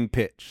marketing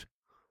pitch.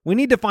 We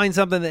need to find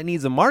something that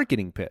needs a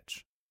marketing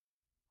pitch.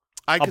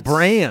 A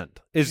brand.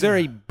 Is there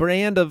a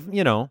brand of,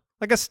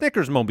 like a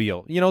Snickers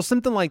mobile,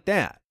 something like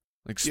that?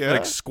 Like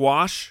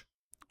squash?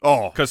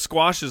 Oh, Because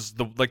squash is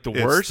the It's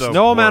worst. the-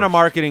 No amount of worst.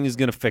 marketing is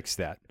going to fix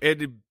that.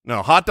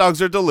 no, hot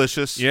dogs are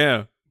delicious.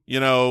 Yeah.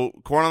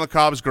 Corn on the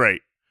cob is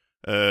great.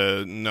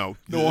 No.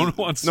 No one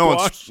wants no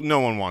squash? No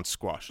one wants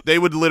squash. They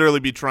would literally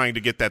be trying to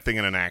get that thing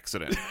in an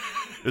accident.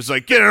 It's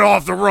like, get it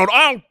off the road.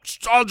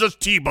 I'll just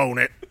T-bone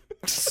it.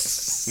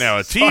 Now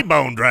a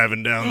T-bone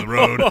driving down the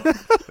road.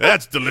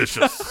 That's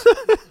delicious.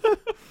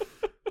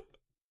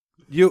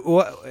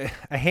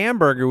 A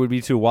hamburger would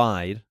be too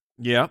wide,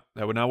 Yeah,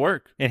 that would not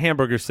work. and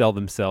hamburgers sell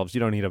themselves. You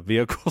don't need a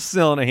vehicle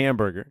selling a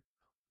hamburger.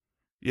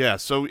 Yeah,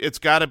 so it's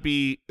got to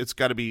be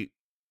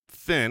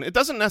thin. It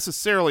doesn't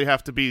necessarily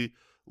have to be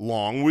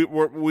long.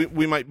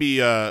 We might be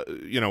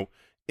in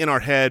our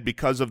head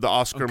because of the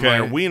Oscar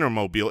Mayer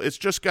Wienermobile. It's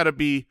just got to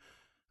be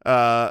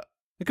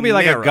It could be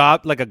like narrow. a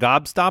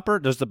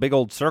gobstopper, just a big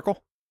old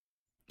circle.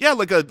 Yeah,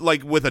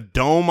 like with a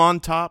dome on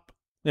top.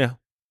 Yeah.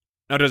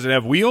 Now, does it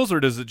have wheels or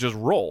does it just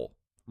roll?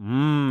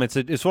 It's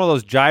one of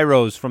those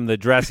gyros from the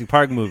Jurassic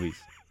Park movies.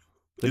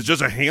 It's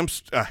just a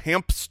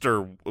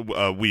hamster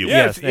wheel.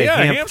 Yes, a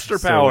hamster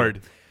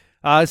powered.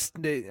 I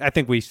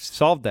think we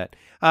solved that.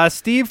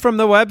 Steve from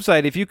the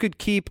website, if you could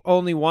keep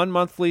only one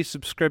monthly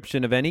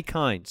subscription of any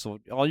kind, so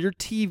all your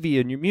TV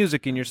and your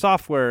music and your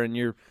software and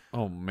your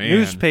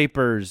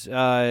newspapers,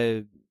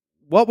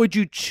 what would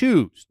you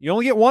choose? You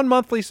only get one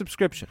monthly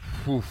subscription.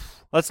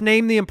 Let's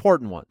name the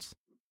important ones.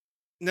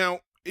 Now,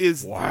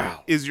 is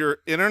your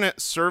internet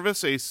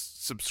service a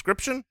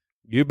subscription?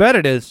 You bet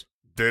it is.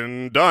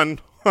 Then done.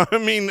 I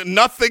mean,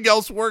 nothing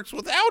else works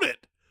without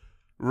it,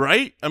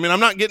 right? I mean, I'm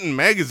not getting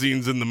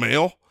magazines in the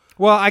mail.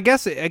 Well, I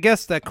guess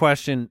that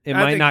question, it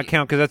might not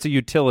count because that's a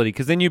utility.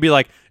 Because then you'd be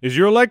like, is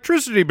your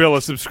electricity bill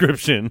a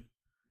subscription?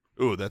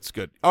 Ooh, that's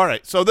good. All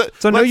right, so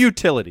no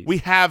utilities. We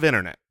have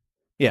internet.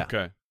 Yeah.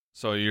 Okay.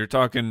 So you're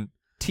talking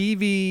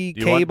TV,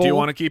 do cable. You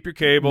want to keep your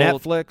cable?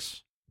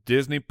 Netflix,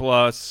 Disney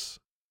Plus,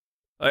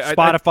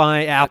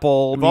 Spotify,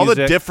 Apple, all the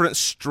Music. different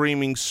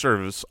streaming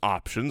service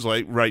options,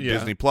 like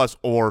Disney Plus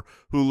or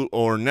Hulu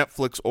or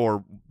Netflix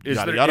or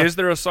yada yada. Is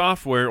there a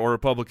software or a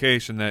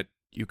publication that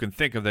you can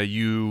think of that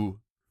you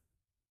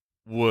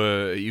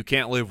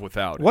can't live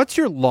without? What's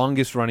your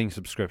longest running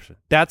subscription?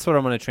 That's what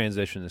I'm going to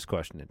transition this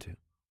question into.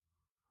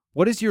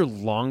 What is your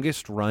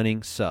longest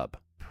running sub?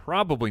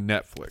 Probably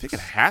Netflix. I think it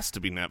has to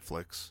be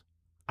Netflix.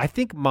 I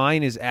think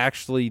mine is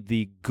actually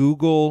the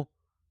Google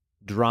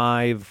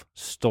Drive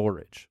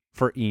storage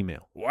for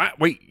email. What?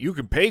 Wait, you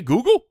can pay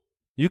Google?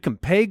 You can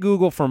pay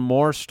Google for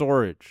more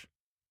storage.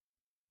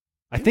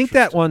 I think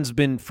that one's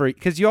been free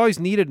because you always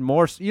needed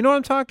more. You know what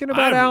I'm talking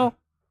about, Al?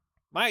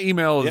 My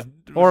email is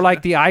Or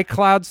like the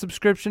iCloud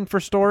subscription for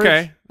storage.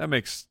 Okay, that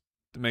makes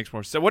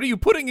more sense. What are you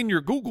putting in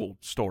your Google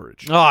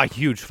storage? Oh,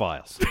 huge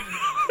files.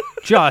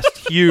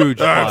 Just huge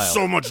files.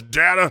 So much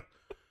data.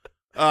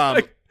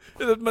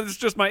 It's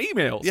just my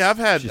emails. Yeah,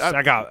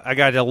 I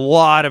got a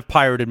lot of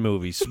pirated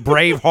movies.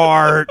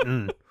 Braveheart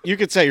and You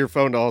could set your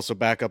phone to also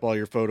back up all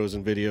your photos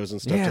and videos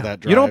and stuff to that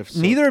drive. You don't. so-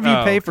 Neither of you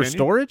Oh, pay for can you?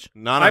 storage.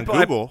 not on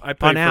Google. I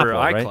pay On for Apple,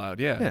 right? iCloud.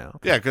 Yeah.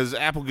 Yeah, because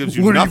Apple gives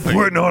you nothing.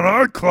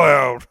 on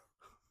iCloud?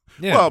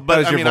 Yeah. Well, but that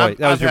was I your mean, voice.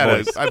 That was your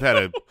voice. I've had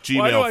a Gmail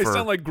Why do I for.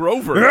 sound like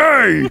Grover?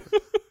 Hey,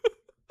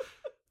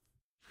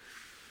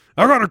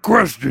 I got a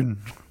question.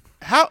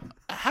 How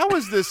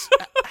is this?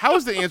 How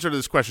is the answer to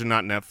this question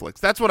not Netflix?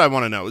 That's what I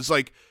want to know. It's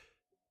like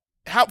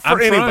how for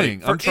I'm anybody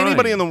trying. I'm for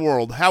anybody trying. in the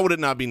world, how would it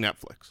not be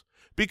Netflix?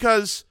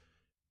 Because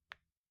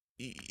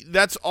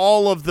that's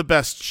all of the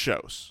best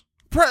shows.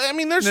 I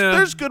mean,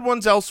 there's good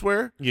ones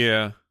elsewhere,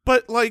 Yeah.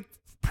 but like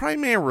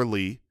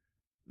primarily,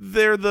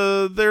 they're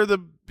the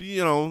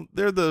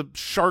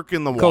shark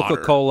in the water.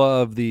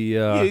 Coca-Cola of the.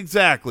 Yeah,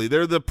 exactly.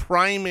 They're the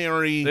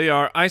primary. They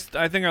are. I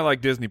think I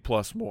like Disney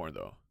Plus more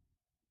though.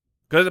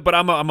 But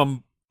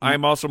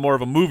I'm also more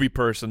of a movie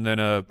person than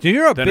a.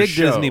 You're a than big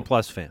show. Disney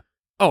Plus fan.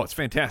 Oh, it's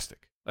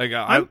fantastic. Like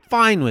I'm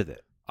fine with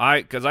it.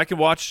 because I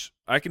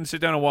can sit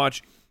down and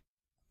watch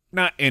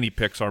not any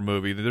Pixar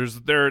movie.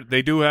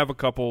 They do have a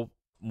couple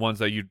ones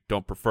that you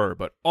don't prefer,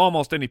 but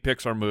almost any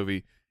Pixar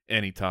movie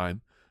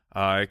anytime.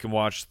 I can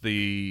watch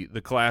the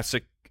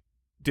classic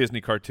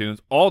Disney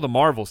cartoons. All the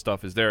Marvel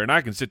stuff is there, and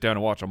I can sit down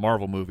and watch a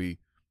Marvel movie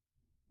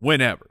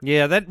whenever.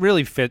 Yeah, that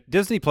really fit.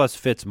 Disney Plus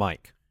fits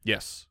Mike.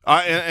 Yes.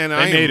 They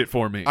made it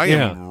for me. I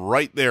am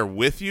right there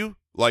with you.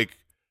 Like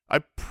I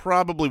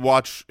probably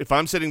watch if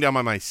I'm sitting down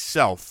by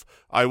myself.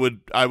 I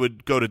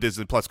would go to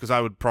Disney Plus because I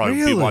would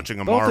probably be watching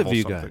a Both Marvel of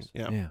you something. guys.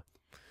 Yeah.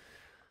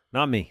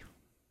 Not me.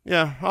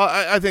 Yeah.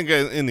 I think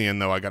in the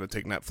end though, I got to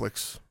take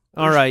Netflix.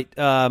 All right.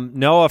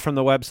 Noah from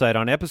the website,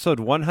 on episode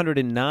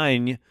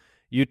 109,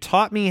 you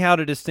taught me how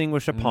to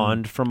distinguish a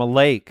pond from a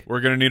lake.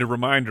 We're going to need a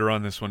reminder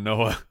on this one,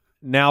 Noah.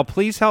 Now,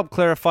 please help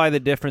clarify the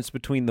difference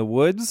between the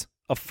woods,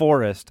 a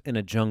forest, and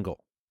a jungle.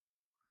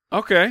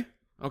 Okay.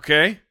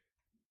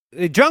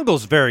 A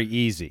jungle's very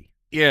easy.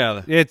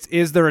 Yeah.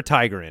 Is there a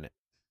tiger in it?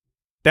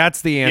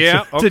 That's the answer.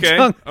 Yeah, to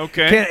okay,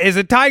 okay. Is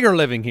a tiger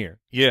living here?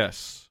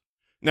 Yes.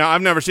 Now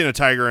I've never seen a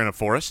tiger in a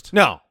forest.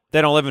 No,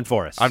 they don't live in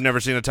forests. I've never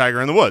seen a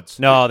tiger in the woods.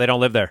 No, they don't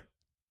live there.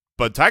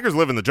 But tigers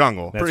live in the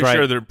jungle. That's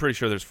Pretty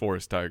sure there's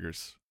forest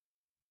tigers.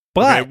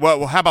 But Okay,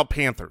 well, how about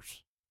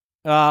panthers?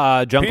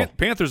 jungle.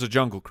 Panther's a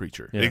jungle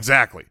creature. Yeah.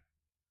 Exactly.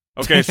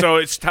 Okay, so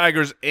it's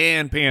tigers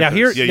and panthers. Now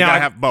here- Yeah, you Now, gotta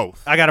I- have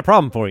both. I got a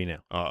problem for you now.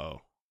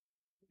 Uh-oh.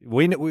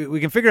 We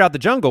can figure out the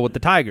jungle with the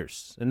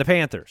tigers and the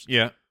panthers.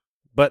 Yeah.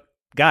 But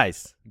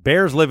guys,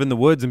 bears live in the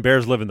woods and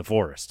bears live in the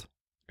forest.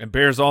 And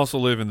bears also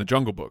live in the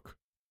Jungle Book.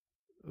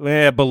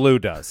 Yeah, Baloo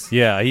does.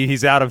 Yeah,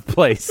 he's out of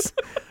place.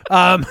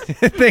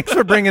 Thanks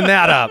for bringing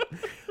that up.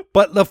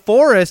 But the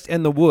forest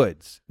and the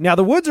woods. Now,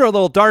 the woods are a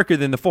little darker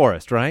than the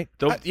forest, right?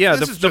 this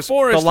is The just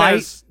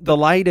forest The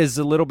light is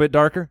a little bit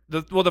darker.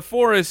 the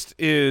forest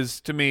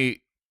is, to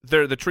me,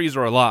 the trees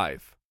are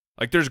alive.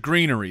 Like there's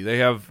greenery. They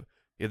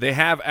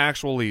have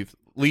actual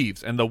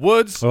leaves. And the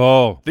woods,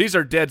 Oh. these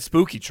are dead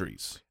spooky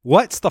trees.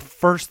 What's the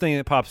first thing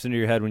that pops into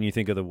your head when you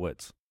think of the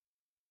woods?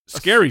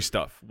 Scary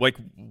stuff. Like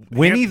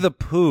Winnie the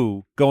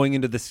Pooh going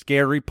into the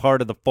scary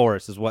part of the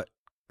forest is what.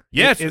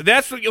 Yes,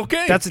 that's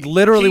okay. That's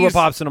literally what He's-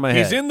 pops into my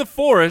head. He's in the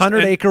forest.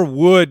 100-acre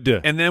wood.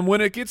 And then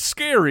when it gets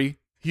scary,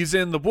 he's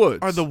in the woods.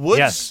 Are the woods?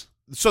 Yes.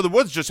 So the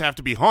woods just have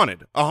to be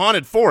haunted. A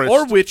haunted forest.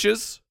 or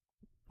witches.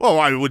 Well,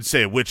 I would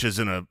say a witch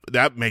isn't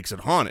that makes it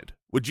haunted.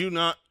 Would you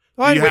not?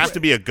 Well, Do you have to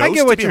be a ghost I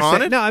get what to be you're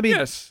haunted? saying. No, I mean,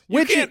 Yes.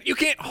 witches. You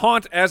can't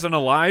haunt as an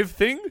alive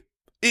thing.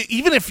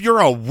 Even if you're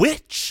a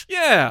witch,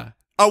 Yeah.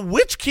 a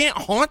witch can't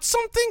haunt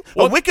something.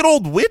 Well- A wicked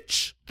old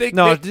witch. They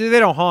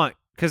don't haunt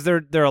because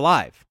they're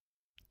alive.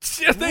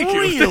 Yeah, thank you.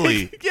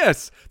 Really?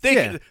 Yes.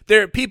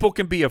 People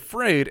can be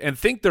afraid and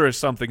think there is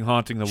something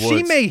haunting the woods.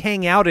 She may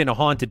hang out in a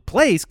haunted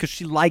place because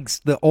she likes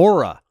the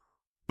aura.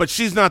 But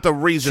she's not the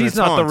reason. She's it's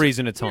not haunted. the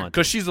reason it's haunted.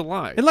 because she's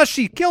alive. Unless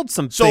she killed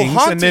some So things, and in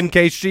haunting-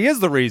 case she is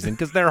the reason,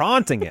 because they're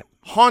haunting it.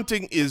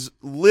 Haunting is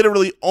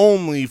literally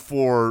only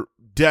for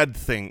dead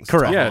things. to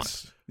Correct. haunt.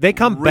 Yes. They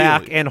come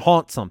back Really? and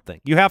haunt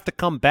something. You have to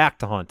come back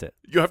to haunt it.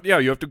 You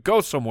have to go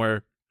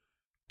somewhere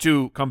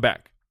to come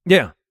back.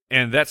 Yeah.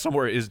 And that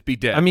somewhere is be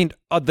dead. I mean,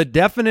 the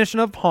definition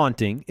of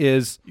haunting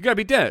is you got to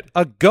be dead.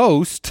 a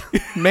ghost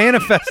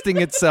manifesting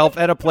itself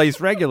at a place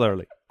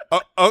regularly.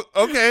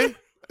 Okay,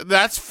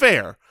 that's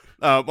fair.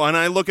 When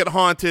I look at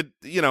haunted,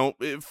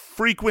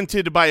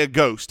 frequented by a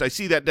ghost, I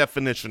see that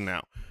definition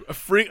now.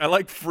 I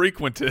like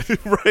frequented.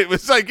 Right?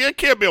 It's like it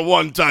can't be a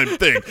one-time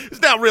thing.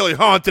 It's not really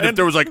haunted if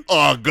there was like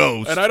a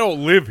ghost. And I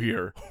don't live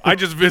here. I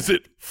just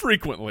visit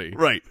frequently.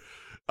 Right.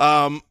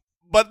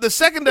 But the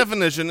second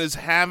definition is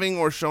having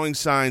or showing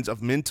signs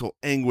of mental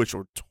anguish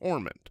or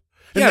torment.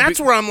 And Yeah, that's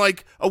where I'm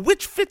like, a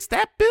witch fits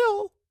that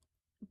bill.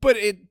 But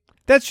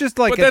That's just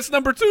like that's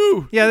number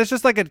 2. yeah, that's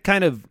just like a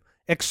kind of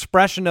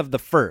expression of the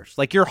first.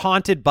 Like you're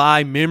haunted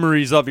by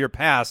memories of your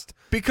past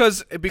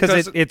Because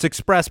it's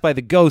expressed by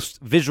the ghost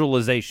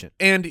visualization.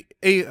 and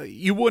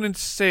you wouldn't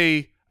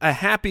say a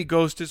happy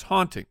ghost is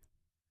haunting.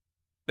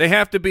 They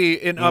have to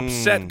be an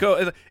upset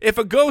ghost. If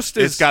a ghost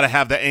is, it's got to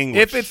have the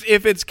anguish.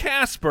 If it's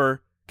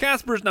Casper,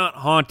 Casper's not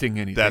haunting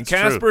anything. That's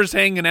Casper's true.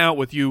 hanging out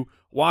with you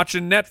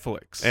watching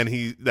Netflix.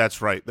 And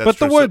that's right. That's but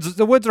true.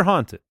 the woods are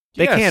haunted.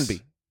 They Yes. can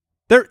be.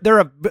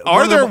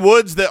 Are there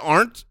woods that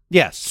aren't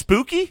Yes.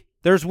 spooky?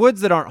 There's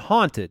woods that aren't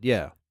haunted.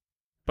 Yeah.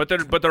 But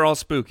they're all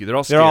spooky. They're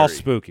all scary. They're all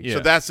spooky. Yeah. So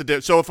that's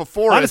the so if a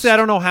forest. Honestly, I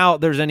don't know how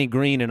there's any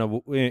green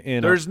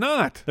There's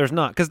not. There's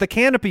not, because the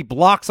canopy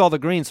blocks all the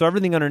green, so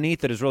everything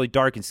underneath it is really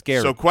dark and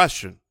scary. So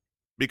question,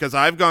 because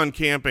I've gone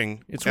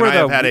camping, it's and where I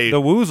have had a the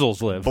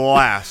woozles live.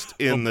 blast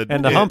in the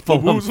And the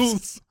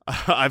humpfalumps.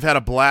 I've had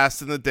a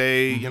blast in the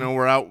day. Mm-hmm. You know,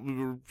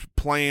 we're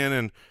playing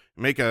and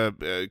make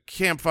a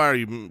campfire.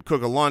 You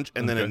cook a lunch,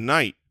 and then at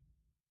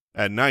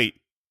night,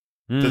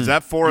 does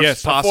that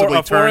forest possibly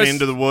a turn forest,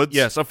 into the woods?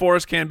 Yes, a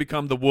forest can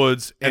become the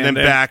woods and then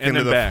back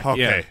into the. back. Okay,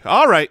 Yeah.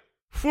 all right.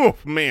 Whew,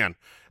 man,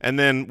 and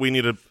then we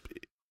need a.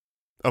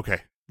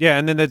 Okay. Yeah,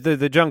 and then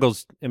the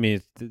jungle's. I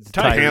mean, it's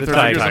Panthers and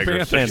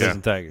tigers. Panthers Yeah.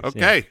 and tigers.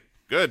 Okay, Yeah.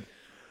 good.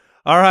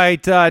 All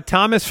right,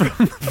 Thomas from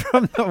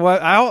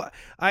the.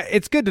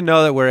 It's good to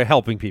know that we're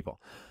helping people.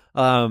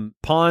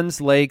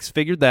 Ponds, lakes,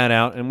 figured that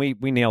out, and we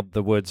nailed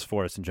the woods,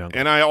 forest, and jungle.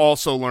 And I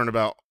also learned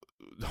about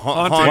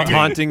What haunting.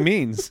 haunting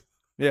means.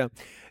 Yeah.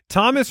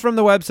 Thomas from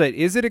the website,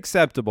 is it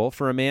acceptable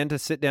for a man to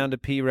sit down to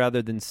pee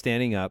rather than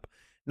standing up,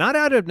 not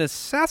out of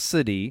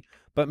necessity,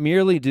 but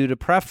merely due to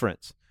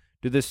preference?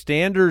 Do the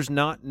standers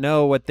not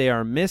know what they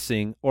are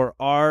missing, or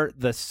are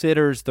the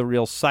sitters the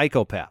real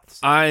psychopaths?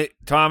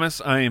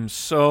 Thomas, I am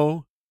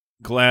so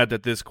glad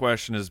that this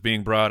question is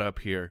being brought up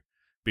here,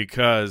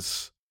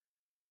 because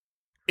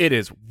it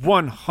is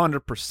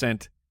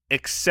 100%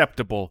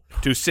 acceptable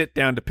to sit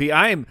down to pee.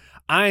 I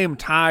am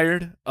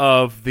tired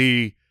of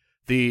the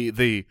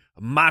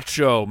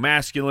macho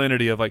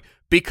masculinity of like,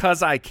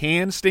 because I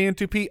can stand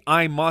to pee,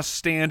 I must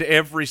stand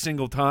every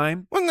single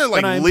time. Wasn't there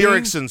like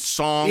lyrics and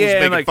songs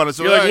making fun of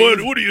you're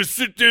like, what do you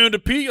sit down to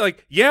pee?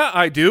 Like, yeah,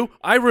 I do.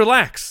 I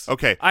relax.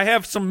 Okay. I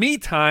have some me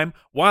time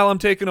while I'm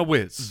taking a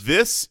whiz.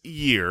 This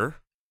year,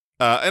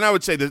 and I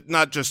would say that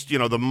not just,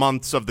 the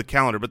months of the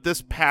calendar, but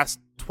this past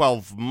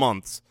 12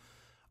 months,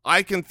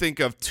 I can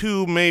think of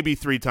 2, maybe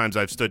 3 times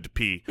I've stood to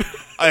pee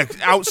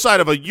outside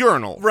of a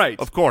urinal. Right.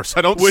 Of course.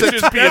 I don't sit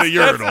to pee at a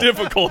urinal. That's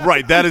difficult.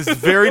 Right. That is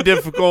very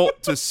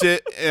difficult to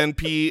sit and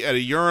pee at a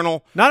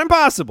urinal. Not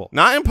impossible.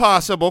 Not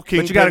impossible. King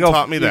But you gotta Pin go,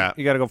 taught me that.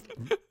 You got to go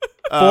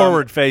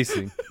forward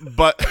facing.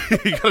 But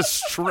you got to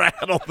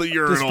straddle the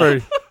urinal. For,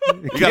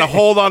 you got to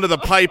hold onto the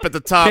pipe at the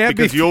top Can't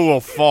because be- you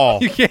will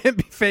fall. you can't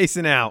be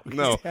facing out.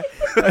 No,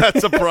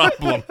 that's a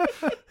problem.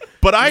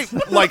 But I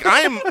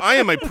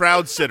am a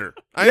proud sitter.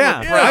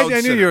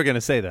 I knew you were going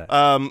to say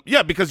that.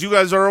 Yeah, because you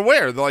guys are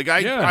aware. Like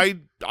Yeah.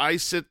 I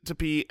sit to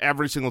pee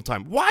every single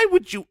time. Why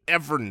would you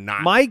ever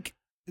not? Mike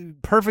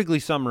perfectly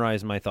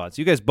summarized my thoughts.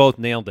 You guys both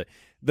nailed it.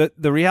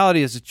 The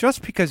reality is,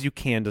 just because you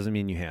can doesn't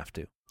mean you have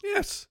to.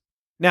 Yes.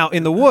 Now,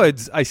 in the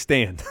woods, I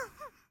stand.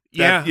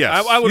 Yeah.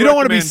 yes. I would You don't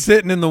want to be recommend-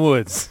 sitting in the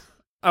woods.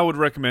 I would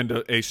recommend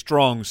a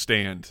strong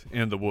stand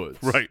in the woods.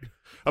 Right.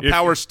 A If-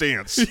 power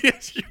stance.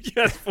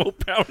 yes, full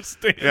power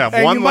stand. Yeah,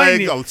 And one you might leg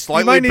need-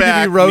 slightly you might need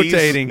back. to be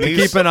rotating to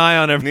keep an eye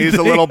on everything. Knees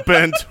a little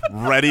bent,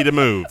 ready to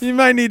move. You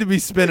might need to be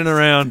spinning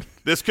around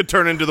This could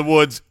turn into the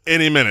woods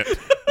any minute.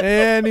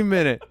 any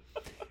minute.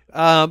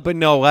 But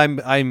no,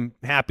 I'm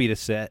happy to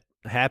sit.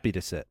 Happy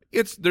to sit.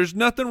 There's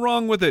nothing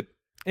wrong with it.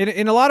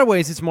 In a lot of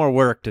ways, it's more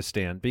work to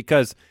stand,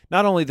 because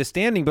not only the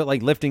standing, but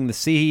like lifting the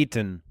seat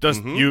and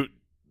You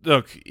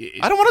look?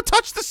 I don't want to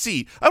touch the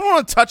seat. I don't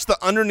want to touch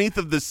the underneath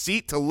of the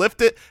seat to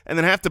lift it and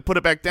then have to put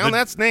it back down.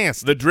 That's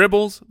nasty. The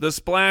dribbles, the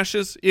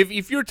splashes.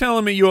 If you're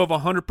telling me you have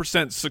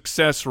 100%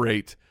 success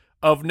rate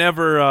of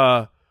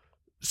never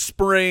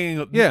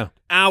spraying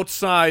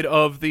outside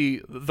of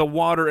the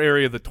water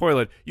area of the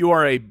toilet, you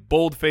are a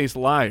bold-faced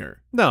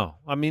liar. no,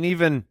 I mean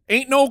even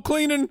Ain't no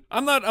cleaning.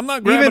 I'm not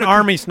grabbing even a-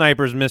 Army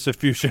snipers miss a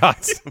few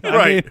shots. I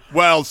Right. mean,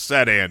 Well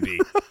said, Andy.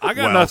 I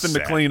got Well nothing said.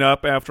 to clean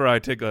up after I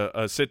take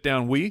a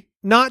sit-down wee.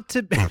 not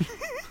to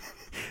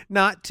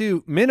not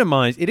to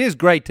minimize. It is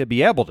great to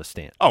be able to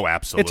stand. Oh,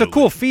 absolutely. It's a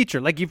cool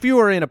feature. Like if you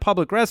were in a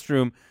public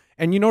restroom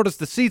and you notice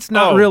the seat's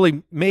not Oh.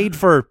 really made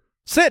for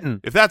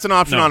sitting. If that's an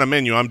option No. on a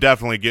menu, I'm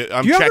definitely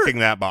I'm Do you ever- checking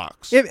that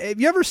box. Have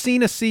you ever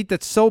seen a seat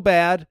that's so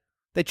bad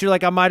that you're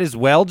like, I might as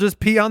well just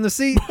pee on the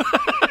seat?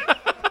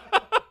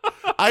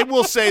 I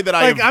will say that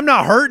I'm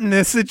not hurting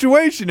this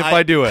situation if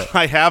I do it.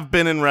 I have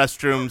been in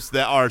restrooms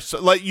that are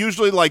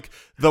usually like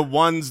the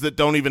ones that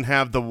don't even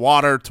have the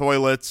water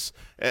toilets,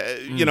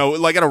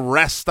 like at a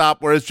rest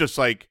stop where it's just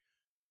like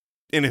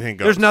anything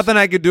goes. There's nothing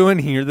I could do in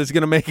here that's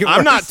going to make it worse.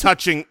 I'm not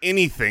touching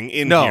anything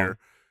in No. here.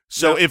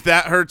 So if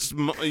that hurts,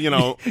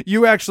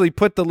 You actually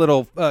put the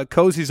little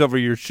cozies over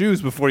your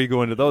shoes before you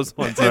go into those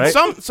ones, and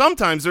right?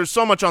 sometimes there's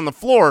so much on the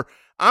floor.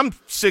 I'm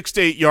 6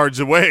 to 8 yards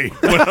away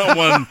when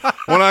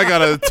I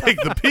gotta take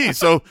the pee.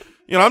 So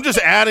I'm just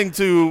adding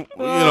to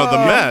the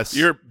mess.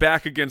 You're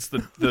back against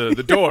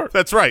the door.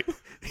 That's right.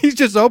 He's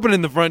just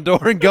opening the front door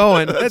and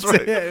going. That's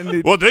right. it.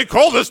 And Well, they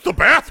call this the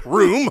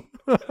bathroom.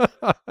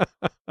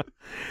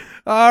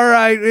 All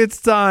right, it's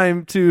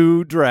time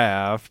to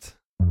draft.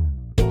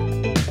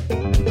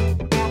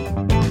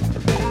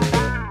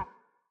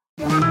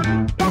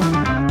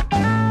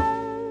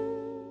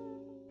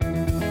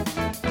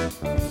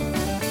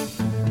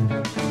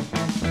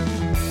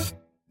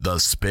 The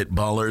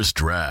Spitballers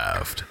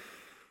Draft.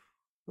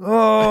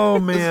 Oh,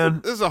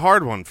 man. This is a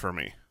hard one for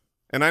me.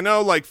 And I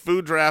know, like,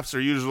 food drafts are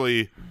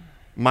usually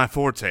my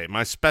forte,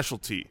 my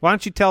specialty. Why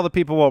don't you tell the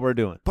people what we're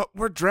doing? But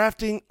we're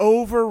drafting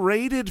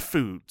overrated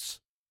foods.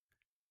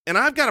 And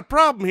I've got a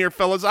problem here,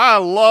 fellas. I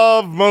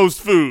love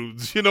most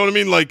foods. You know what I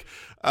mean? Like,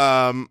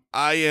 I'm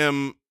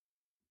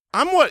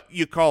what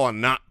you call a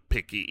not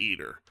picky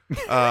eater.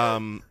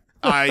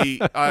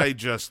 I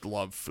just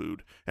love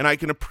food, and I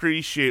can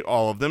appreciate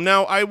all of them.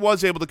 Now, I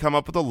was able to come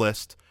up with a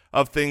list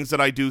of things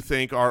that I do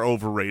think are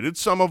overrated,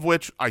 some of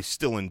which I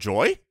still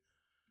enjoy.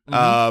 You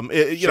know,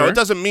 it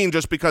doesn't mean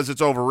just because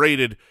it's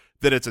overrated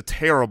that it's a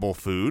terrible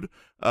food.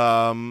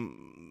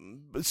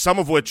 Some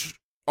of which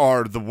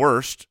are the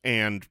worst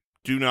and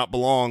do not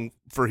belong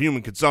for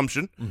human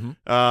consumption.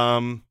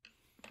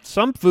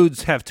 Some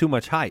foods have too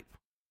much hype.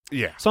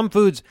 Yeah. Some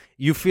foods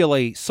you feel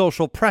a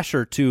social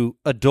pressure to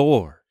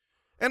adore.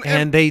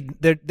 And they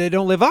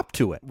don't live up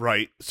to it.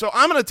 Right. So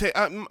I'm going to take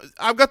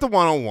I've got the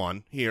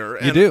 101 here.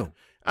 And you do.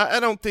 I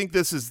don't think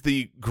this is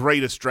the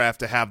greatest draft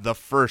to have the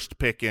first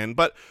pick in,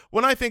 but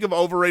when I think of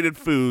overrated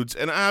foods,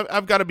 and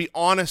I've got to be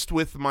honest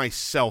with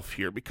myself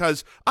here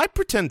because I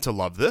pretend to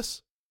love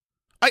this.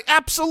 I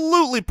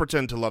absolutely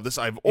pretend to love this.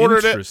 I've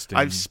ordered it.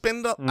 I've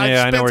spent a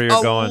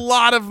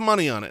lot of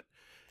money on it.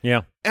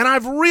 Yeah. And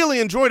I've really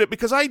enjoyed it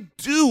because I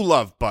do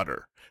love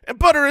butter. And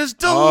butter is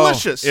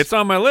delicious. It's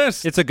on my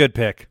list. It's a good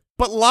pick.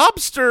 But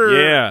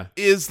lobster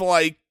is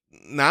like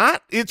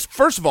not. It's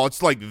first of all,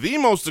 it's like the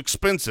most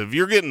expensive.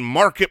 You're getting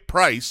market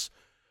price.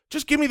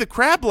 Just give me the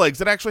crab legs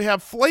that actually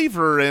have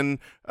flavor and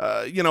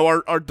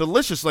are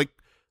delicious. Like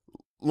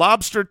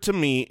lobster to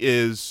me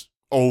is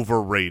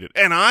overrated,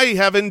 and I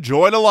have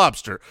enjoyed a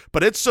lobster,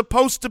 but it's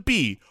supposed to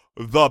be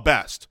the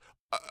best,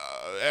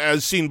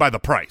 as seen by the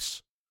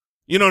price.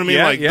 You know what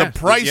I mean? The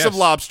price of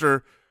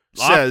lobster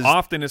says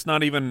often it's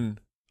not even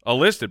a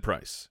listed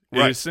price.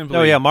 Right. It is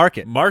simply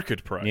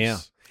market price. Yeah.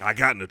 I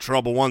got into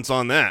trouble once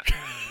on that.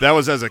 That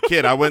was as a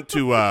kid. I went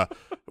to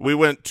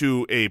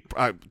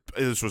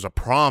this was a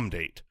prom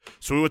date.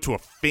 So we went to a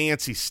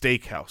fancy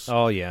steakhouse.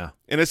 Oh, yeah.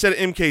 And it said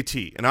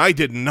MKT, and I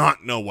did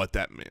not know what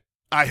that meant.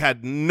 I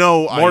had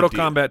no idea. Mortal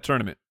Kombat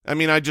tournament. I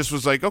mean, I just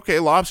was like, okay,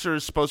 lobster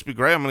is supposed to be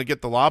great. I'm going to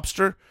get the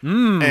lobster.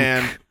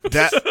 And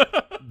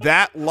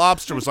that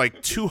lobster was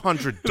like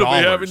 $200. They'll be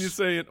having you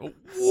saying,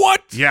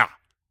 what? Yeah.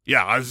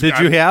 Yeah. Did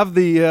you have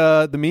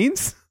the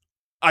means?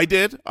 I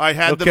did. I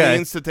had the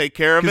means to take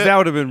care of it. Because that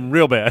would have been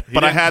real bad.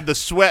 But I had the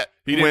sweat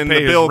when the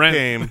bill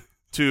came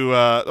to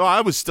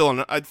I was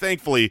still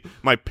thankfully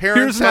my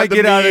parents had the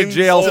means. Here's my get out of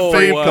jail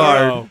free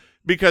card.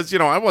 Because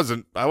I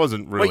wasn't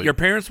really. Wait, your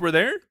parents were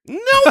there? No,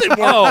 they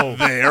weren't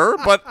there,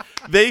 but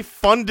they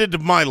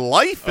funded my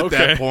life at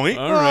that point.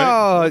 All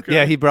right. Okay.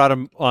 Yeah, he brought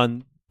him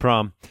on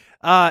prom.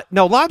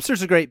 No,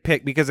 lobster's a great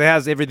pick because it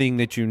has everything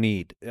that you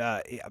need.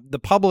 The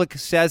public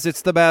says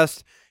it's the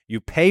best. You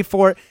pay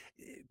for it.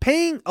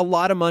 Paying a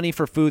lot of money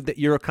for food that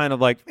you're kind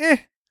of like,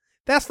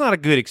 that's not a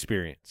good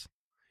experience.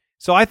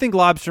 So I think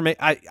lobster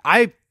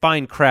I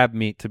find crab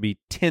meat to be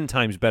 10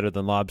 times better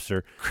than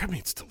lobster. Crab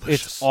meat's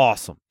delicious. It's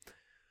awesome.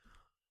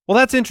 Well,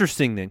 that's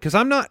interesting then, because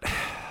I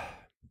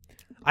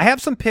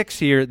have some picks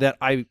here that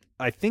I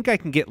think I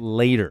can get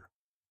later.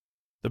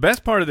 The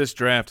best part of this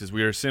draft is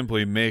we are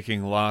simply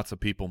making lots of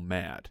people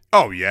mad.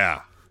 Oh,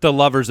 yeah. The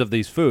lovers of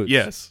these foods.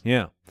 Yes.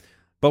 Yeah.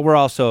 But we're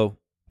also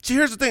See,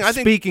 here's the thing. I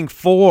think speaking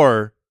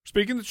for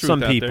the truth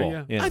some out people.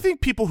 there, Yeah. I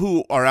think people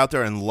who are out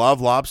there and love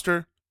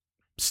lobster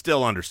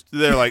still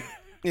understand. They're like,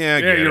 yeah,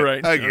 I get it. You're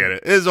right. I get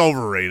it. It's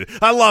overrated.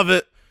 I love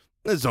it.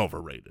 It's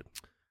overrated.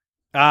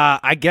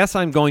 I guess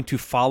I'm going to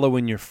follow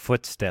in your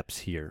footsteps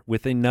here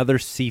with another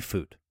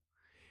seafood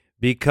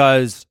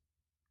because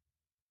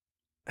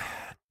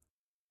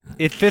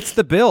it fits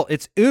the bill.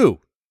 It's and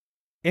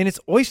it's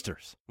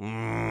oysters.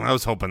 I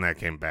was hoping that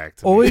came back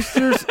to me.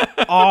 Oysters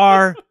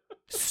are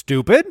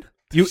stupid.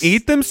 You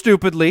eat them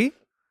stupidly.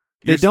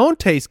 They don't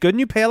taste good, and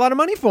you pay a lot of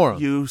money for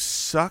them. You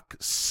suck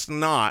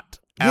snot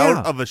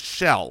out of a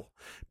shell.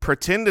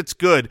 Pretend it's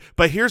good,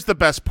 but here's the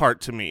best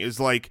part to me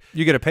is like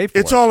you got to pay for it.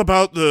 It's all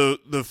about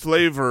the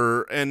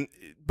flavor,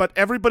 but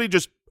everybody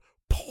just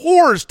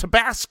pours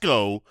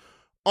Tabasco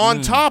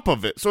on top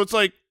of it. So it's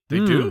like they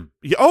do.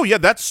 Oh yeah,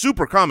 that's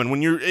super common.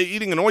 When you're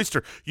eating an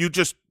oyster, you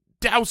just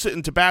douse it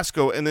in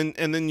Tabasco, and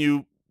then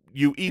you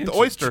eat the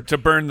oyster to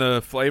burn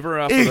the flavor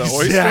off of the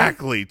oyster.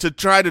 Exactly, to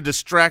try to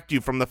distract you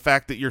from the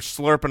fact that you're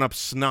slurping up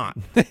snot.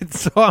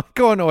 So I'm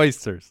going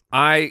oysters.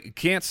 I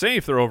can't say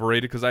if they're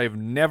overrated because I have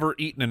never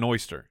eaten an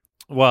oyster.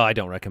 Well, I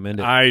don't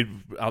recommend it. I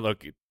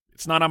look.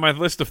 It's not on my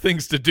list of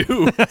things to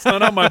do. It's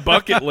not on my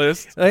bucket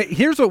list.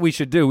 Here's what we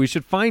should do. We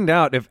should find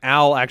out if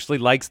Al actually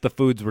likes the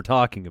foods we're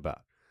talking about.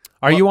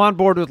 Are you on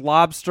board with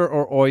lobster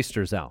or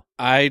oysters, Al?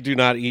 I do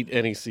not eat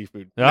any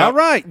seafood. All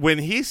right. When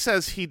he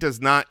says he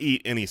does not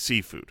eat any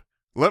seafood,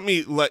 let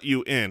me let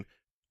you in.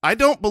 I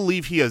don't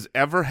believe he has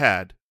ever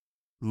had,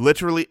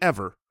 literally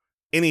ever,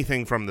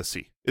 anything from the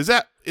sea. Is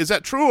that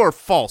true or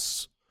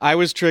false? I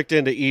was tricked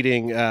into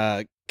eating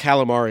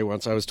calamari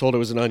once. I was told it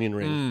was an onion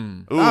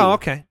ring. Oh,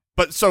 okay.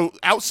 But so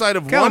outside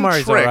of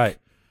Calamari's one trick, all right.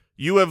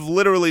 you have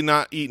literally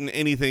not eaten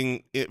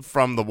anything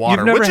from the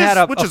water. You've never had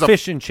a which is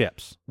fish and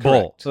chips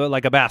bowl, so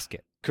like a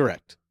basket.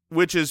 Correct.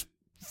 Which is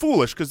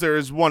foolish because there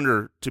is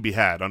wonder to be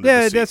had under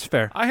Yeah, the sea. that's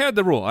fair. I had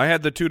the rule. I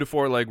had the 2 to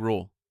 4 leg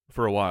rule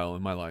for a while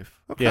in my life.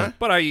 Okay. Yeah.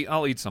 But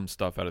I'll eat some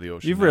stuff out of the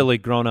ocean. You've now. really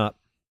grown up.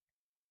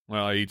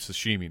 Well, I eat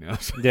sashimi now.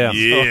 So. Yeah.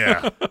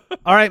 Yeah.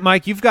 All right,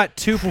 Mike, you've got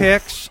 2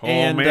 picks, Oh,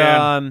 and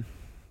man.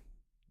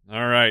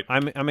 All right.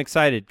 I'm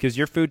excited because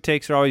your food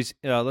takes are always,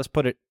 let's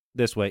put it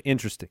this way,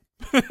 interesting.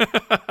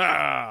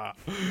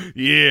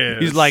 Yeah.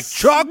 He's like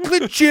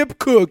chocolate chip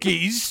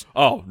cookies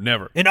Oh,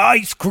 never. and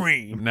ice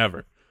cream.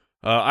 Never.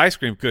 Ice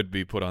cream could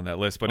be put on that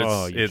list, but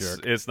Oh, you it's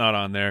jerk. it's not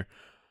on there.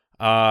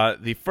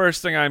 The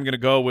first thing I'm going to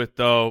go with,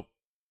 though,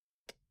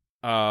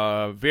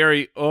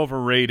 very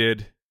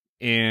overrated,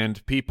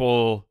 and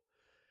people.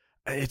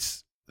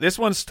 This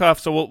one's tough,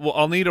 so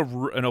I'll need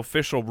an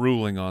official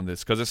ruling on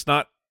this because it's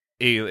not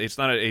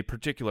a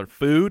particular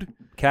food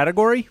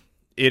Category?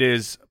 It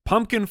is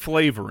pumpkin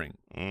flavoring.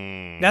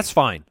 That's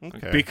fine.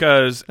 Okay.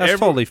 Because That's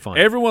totally fine.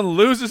 Everyone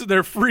loses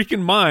their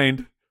freaking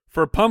mind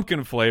for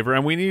pumpkin flavor,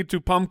 and we need to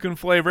pumpkin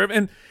flavor.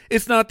 And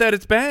it's not that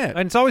it's bad.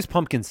 And it's always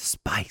pumpkin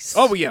spice.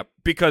 Oh yeah,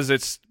 because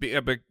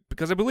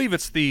I believe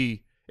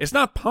it's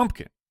not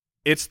pumpkin.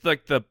 It's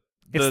like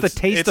It's the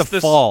taste of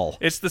fall.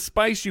 It's the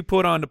spice you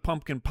put onto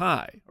pumpkin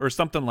pie or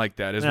something like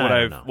that is I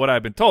don't know. what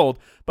I've been told.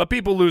 But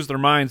people lose their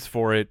minds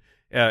for it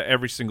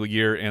every single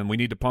year, and we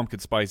need to pumpkin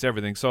spice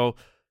everything. So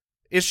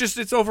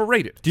it's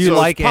overrated. Do you So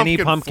like it's any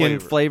pumpkin pumpkin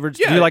flavors?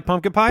 Yeah. Do you like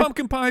pumpkin pie?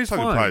 Pumpkin pie is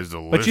Pumpkin fine. pie is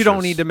delicious. But you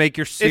don't need to make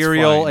your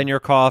cereal fine. and your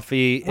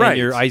coffee and Right.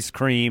 your ice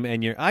cream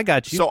and your. I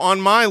got you. So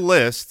on my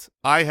list,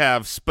 I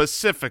have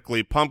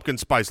specifically pumpkin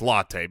spice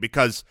latte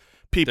because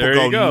people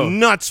There you go.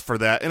 nuts for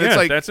that, and Yeah, it's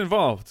like that's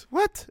involved.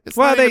 what? It's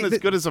Well, not they- even as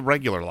good as a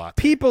regular latte.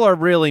 people are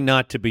really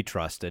not to be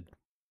trusted.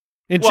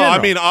 In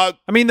Well, general.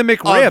 I mean, the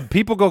McRib.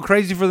 People go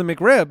crazy for the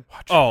McRib.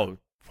 Oh,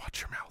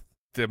 watch your mouth.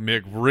 the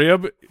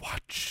McRib,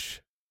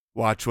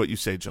 Watch what you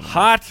say, gentlemen.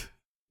 hot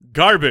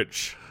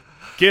garbage.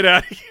 Get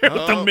out of here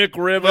with the Oh,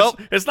 McRib. well-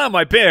 It's not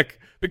my pick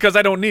because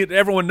I don't need.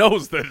 Everyone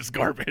knows that it's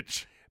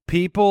garbage.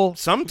 People,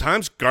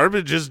 Sometimes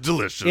garbage is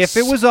delicious. if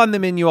it was on the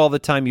menu all the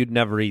time, you'd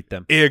never eat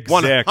them.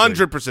 Exactly.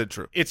 100%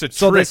 true. It's a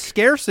So the trick.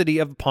 scarcity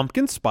of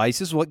pumpkin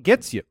spice is what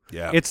gets you.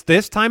 Yeah. It's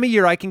this time of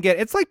year I can get.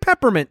 It's like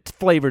peppermint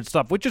flavored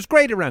stuff, which is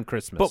great around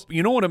Christmas. But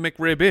you know what a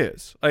McRib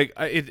is? Like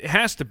it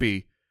has to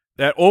be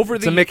that over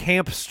it's the a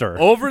McHampster.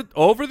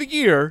 over the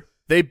year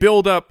they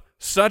build up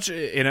such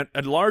a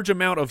large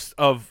amount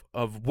of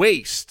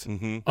waste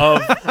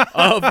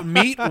of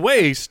meat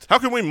waste. How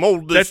can we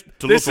mold this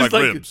to this look is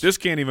like ribs? This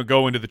can't even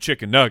go into the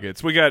chicken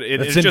nuggets. We got it.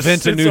 Let's It just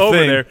invent a sits new over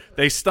thing. there.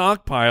 They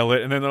stockpile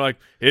it, and then they're like,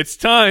 "It's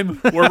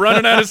time. We're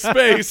running out of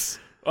space.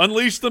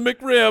 Unleash the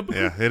McRib."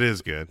 Yeah, it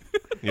is good.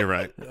 You're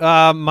right.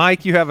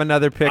 Mike, you have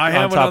another pick I on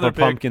have top another of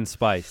pick. pumpkin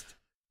spiced.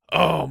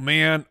 Oh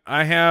man,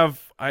 I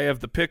have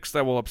the picks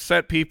that will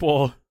upset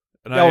people.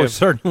 And Oh,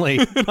 certainly.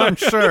 I'm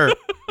sure.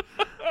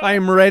 I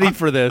am ready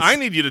for this. I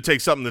need you to take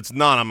something that's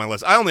not on my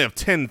list. I only have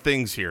 10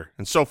 things here,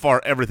 and so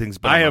far everything's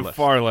been I on my have list.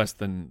 far less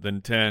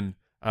than 10.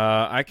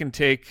 I can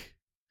take.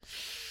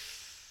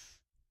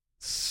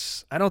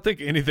 I don't think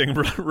anything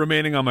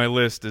remaining on my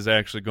list is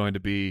actually going to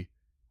be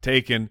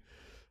taken.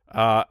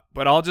 But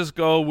I'll just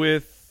go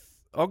with.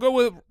 I'll go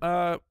with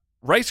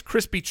Rice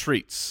Krispie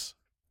treats.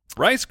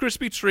 Rice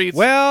Krispie treats.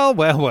 Well.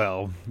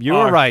 You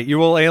were right. You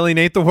will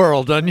alienate the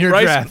world on your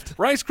draft.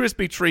 Rice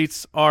Krispie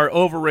treats are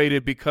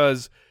overrated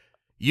because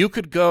I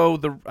could go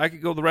the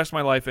rest of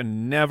my life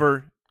and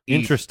never eat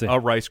Interesting. a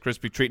Rice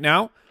Krispie treat.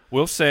 Now,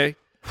 we'll say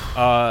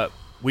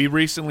we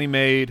recently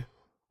made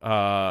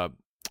oh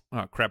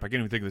crap, I can't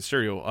even think of the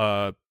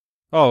cereal.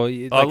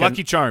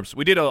 Lucky Charms.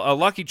 We did a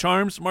Lucky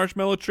Charms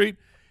marshmallow treat.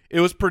 It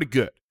was pretty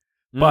good.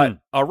 But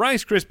a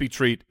Rice Krispie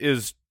treat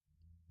is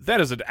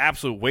an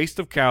absolute waste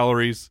of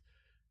calories.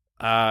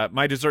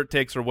 My dessert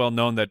takes are well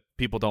known that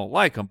people don't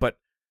like them, but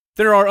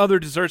there are other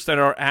desserts that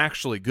are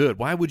actually good.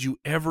 Why would you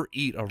ever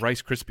eat a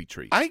Rice Krispie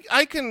treat?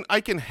 I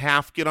can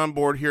half get on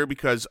board here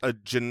because a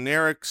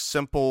generic,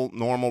 simple,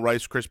 normal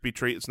Rice Krispie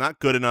treat, it's not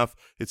good enough.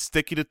 It's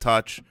sticky to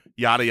touch,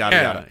 yada, yada,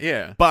 yada.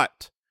 Yeah.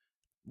 But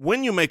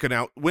when you make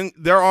when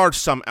there are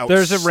some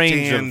There's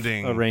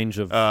outstanding a range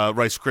of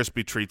Rice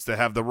Krispie treats that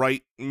have the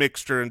right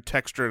mixture and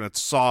texture, and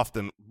it's soft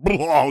and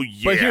oh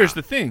yeah. But here's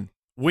the thing.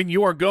 When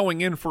you are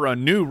going in for a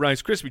new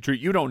Rice Krispie treat,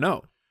 you don't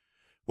know.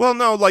 Well,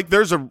 no, like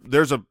there's a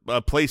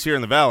place here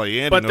in the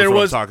valley. Andy But knows there what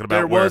was I'm talking about.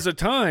 there where was a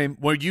time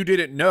where you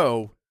didn't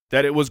know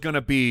that it was going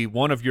to be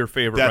one of your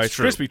favorite that's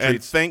Rice true. Krispie And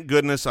treats. thank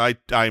goodness I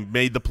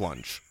made the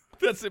plunge.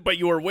 That's it. But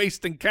you were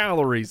wasting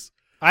calories.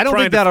 I don't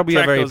trying think to that'll be a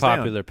track very those down.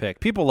 popular pick.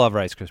 People love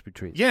Rice Krispie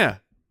treats. Yeah,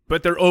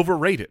 but they're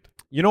overrated.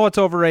 You know what's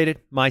overrated?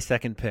 My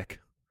second pick.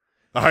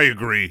 I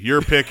agree.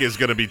 Your pick is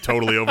going to be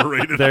totally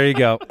overrated. There you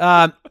go.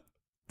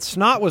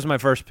 Snot was my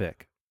first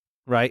pick,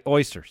 right?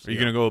 Oysters. Are you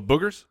going to go with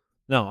boogers?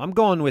 No, I'm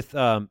going with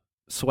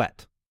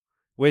sweat,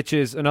 which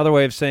is another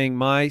way of saying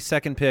my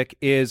second pick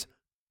is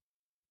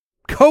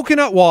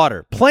coconut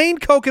water. Plain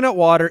coconut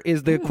water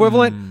is the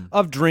equivalent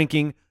of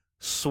drinking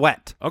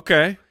sweat.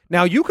 Okay.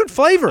 Now, you could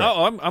flavor it.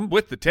 Oh, I'm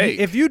with the take.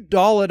 If you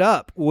doll it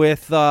up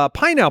with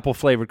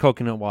pineapple-flavored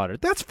coconut water,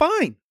 that's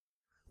fine.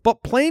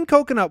 But plain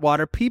coconut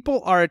water,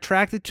 people are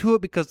attracted to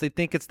it because they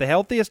think it's the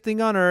healthiest thing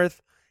on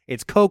earth.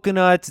 It's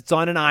coconuts. It's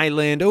on an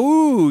island.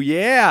 Ooh,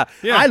 yeah.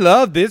 I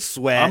love this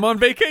sweat. I'm on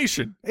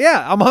vacation.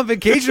 Yeah, I'm on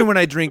vacation when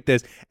I drink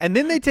this. And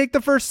then they take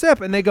the first sip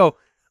and they go,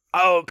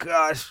 oh,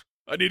 gosh.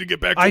 I need to get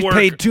back to work. I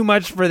paid too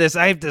much for this.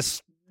 I have to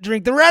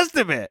drink the rest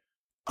of it.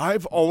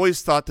 I've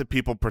always thought that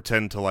people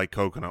pretend to like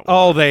coconut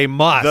water. Oh, they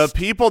must. The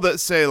people that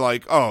say,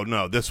 like, oh,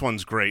 no, this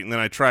one's great. And then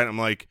I try it, and I'm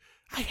like,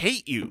 I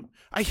hate you.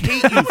 I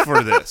hate you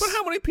for this. But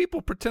how many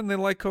people pretend they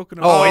like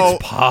coconut water? water?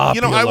 It's popular.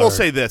 You know, I will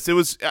say this. It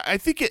was. I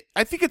think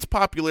its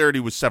popularity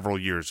was several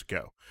years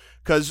ago.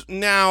 Because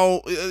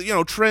now,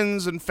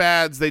 trends and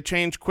fads, they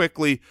change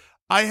quickly.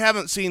 I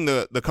haven't seen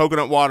the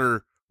coconut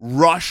water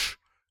rush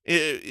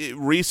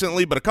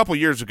recently, but a couple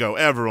years ago,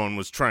 everyone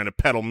was trying to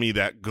peddle me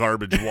that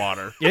garbage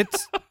water.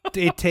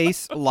 It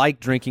tastes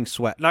like drinking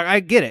sweat. Like, I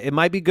get it. It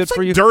might be good it's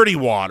for like you. Dirty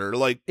water.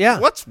 Like, yeah.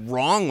 What's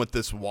wrong with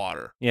this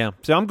water? Yeah.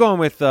 So I'm going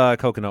with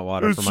coconut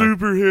water. It's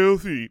super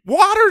healthy.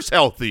 Water's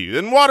healthy,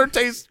 and water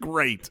tastes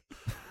great.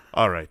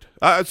 All right.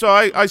 So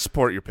I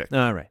support your pick.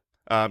 All right.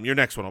 Your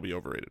next one will be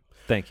overrated.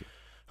 Thank you.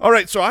 All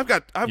right, so I've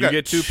got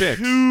get two picks.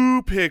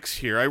 2 picks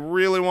here. I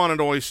really wanted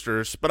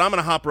oysters, but I'm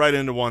going to hop right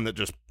into one that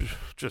just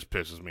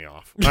pisses me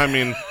off. I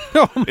mean,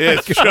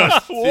 it's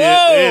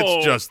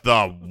just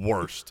the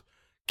worst.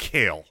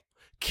 Kale.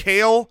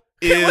 Kale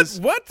is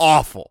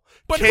awful.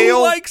 But kale,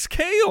 who likes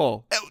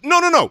kale?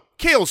 No.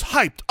 Kale's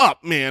hyped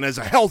up, man, as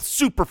a health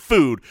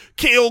superfood.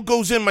 Kale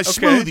goes in my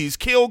smoothies.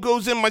 Kale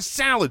goes in my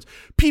salads.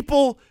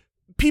 People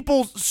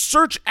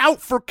search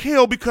out for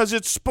kale because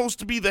it's supposed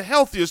to be the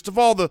healthiest of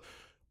all the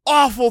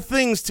awful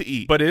things to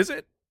eat. But is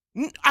it?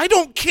 I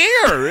don't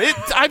care.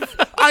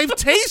 I've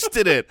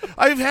tasted it.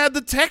 I've had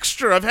the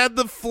texture. I've had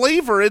the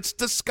flavor. It's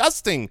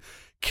disgusting.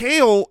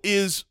 Kale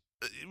is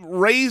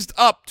raised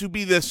up to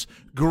be this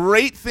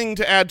great thing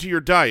to add to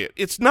your diet.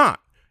 It's not.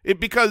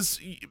 Because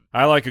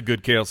I like a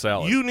good kale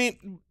salad. You need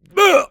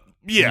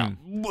yeah.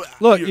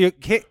 Look,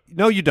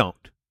 no, you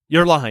don't.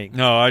 You're lying.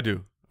 No, I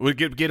do. We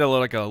get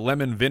like a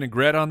lemon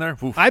vinaigrette on there.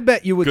 Oof. I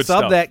bet you would Good sub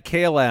stuff. that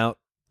kale out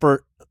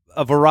for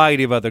a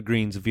variety of other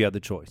greens if you had the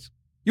choice.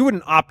 You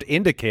wouldn't opt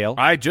into kale.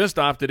 I just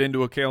opted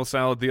into a kale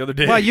salad the other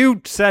day. Well, you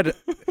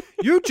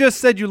just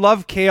said you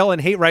love kale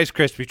and hate Rice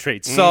Krispie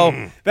treats.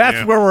 So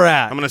that's where we're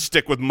at. I'm going to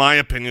stick with my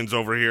opinions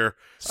over here.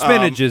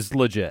 Spinach is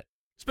legit.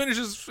 Spinach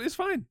is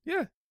fine.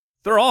 Yeah.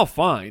 They're all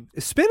fine.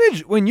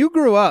 Spinach, when you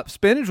grew up,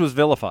 spinach was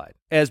vilified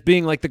as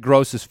being like the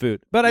grossest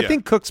food. But I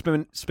think cooked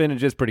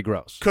spinach is pretty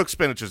gross. Cooked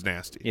spinach is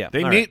nasty. Yeah.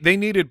 They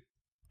needed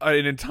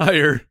an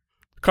entire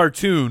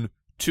cartoon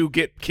to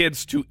get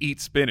kids to eat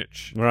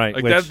spinach. Right.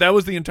 Like that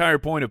was the entire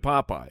point of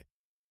Popeye.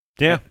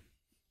 Yeah.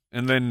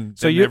 And then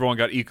So everyone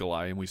got E.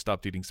 coli and we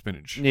stopped eating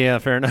spinach. Yeah,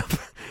 fair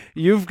enough.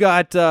 You've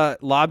got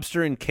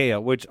lobster and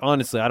kale, which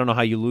honestly, I don't know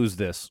how you lose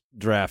this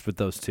draft with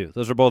those two.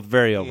 Those are both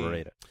very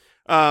overrated.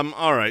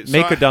 All right.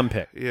 Make a dumb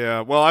pick.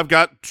 Yeah. Well,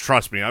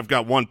 trust me, I've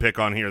got one pick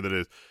on here that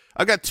is,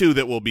 I've got 2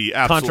 that will be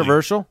absolutely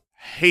controversial,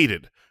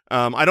 hated.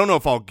 I don't know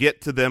if I'll get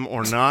to them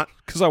or not.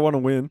 Because I want to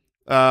win.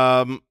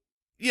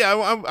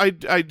 Yeah,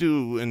 I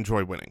do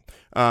enjoy winning.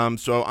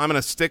 So I'm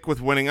going to stick with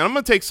winning. And I'm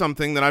going to take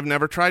something that I've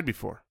never tried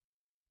before.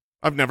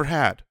 I've never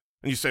had.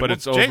 And you say, but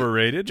it's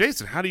overrated?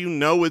 Jason, how do you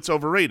know it's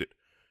overrated?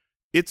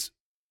 It's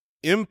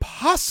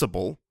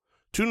impossible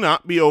to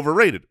not be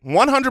overrated.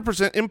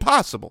 100%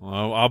 impossible.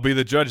 Well, I'll be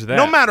the judge of that.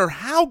 No matter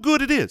how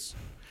good it is.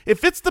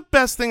 If it's the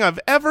best thing I've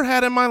ever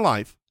had in my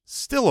life,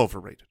 still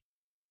overrated.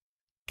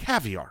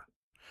 Caviar.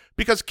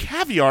 Because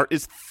caviar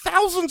is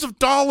thousands of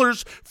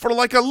dollars for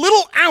like a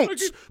little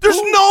ounce.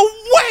 There's no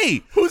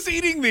way. Who's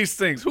eating these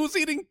things? Who's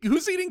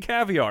eating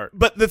caviar?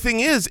 But the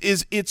thing is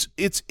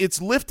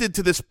it's lifted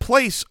to this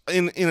place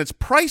in its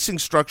pricing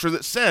structure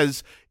that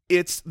says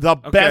it's the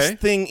best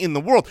thing in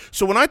the world.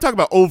 So when I talk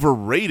about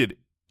overrated,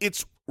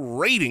 its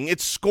rating,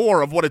 its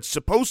score of what it's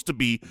supposed to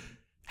be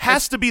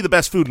has to be the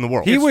best food in the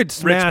world. He would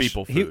smash rich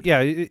people food.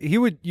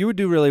 You would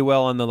do really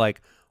well on the like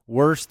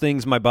worst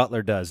things my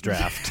butler does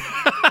draft.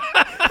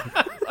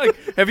 Like,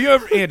 have you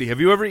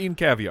ever eaten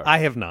caviar? I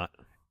have not.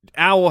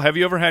 Owl, have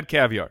you ever had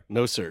caviar?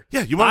 No, sir.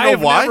 Yeah, you want to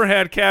know why? I've never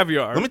had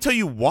caviar. Let me tell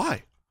you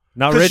why.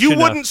 Not Because rich you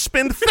enough. wouldn't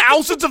spend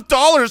thousands of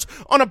dollars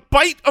on a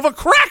bite of a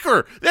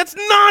cracker. That's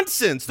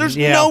nonsense. There's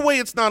no way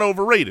it's not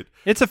overrated.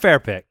 It's a fair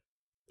pick,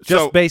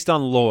 just So- based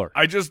on lore.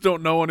 I just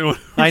don't know anyone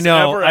who's I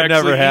know, ever I've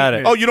never actually had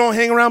eaten it. Oh, you don't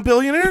hang around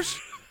billionaires?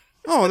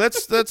 Oh,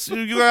 that's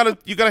you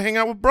gotta hang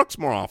out with Brooks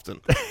more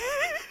often.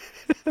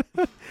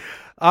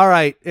 All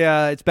right,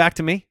 it's back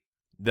to me.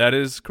 That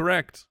is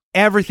correct.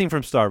 Everything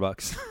from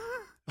Starbucks.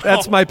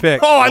 That's my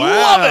pick. Oh, I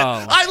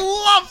love it. I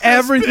love this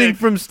everything pick.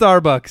 from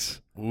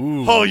Starbucks.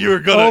 Ooh. Oh, you were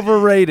gonna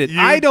Overrated.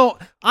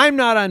 I'm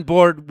not on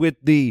board with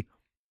the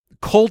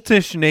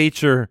cultish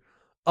nature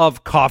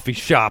of coffee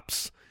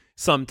shops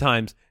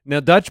sometimes. Now,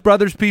 Dutch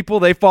Brothers people,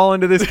 they fall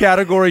into this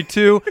category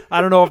too.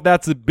 I don't know if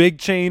that's a big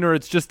chain or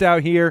it's just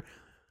out here,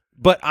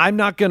 but I'm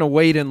not going to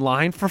wait in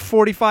line for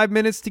 45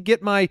 minutes to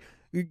get my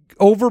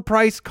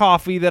overpriced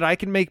coffee that I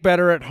can make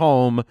better at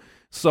home.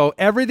 So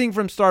everything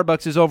from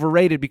Starbucks is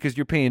overrated because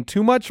you're paying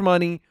too much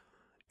money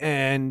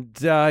and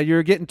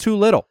you're getting too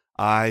little.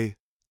 I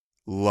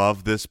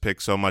love this pick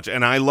so much,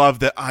 and I love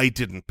that I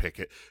didn't pick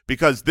it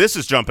because this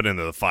is jumping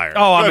into the fire.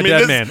 Oh, I'm a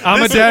dead man.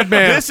 I'm a dead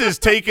man. This is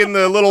taking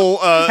the little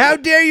How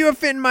dare you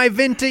offend my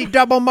venti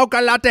double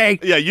mocha latte?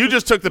 Yeah, you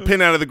just took the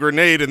pin out of the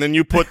grenade and then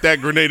you put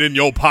that grenade in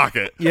your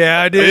pocket.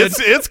 Yeah, I did.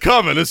 It's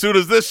coming. As soon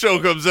as this show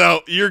comes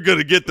out, you're going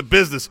to get the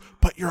business.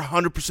 But you're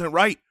 100%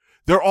 right.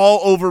 They're all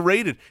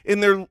overrated,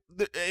 and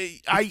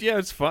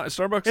it's fine.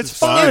 Starbucks it's is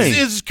fine. fine.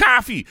 It's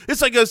coffee.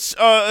 It's like a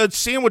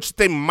sandwich that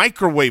they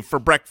microwave for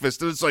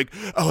breakfast, and it's like,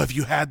 oh, have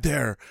you had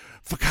their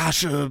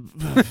focaccia?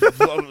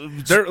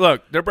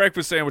 Their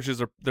breakfast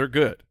sandwiches they're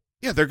good.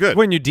 Yeah, they're good.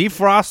 When you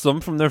defrost them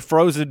from their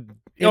frozen,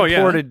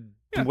 imported,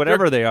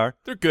 whatever they are.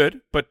 They're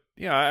good, but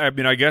yeah, I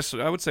mean, I guess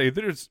I would say it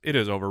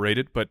is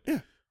overrated, but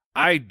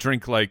I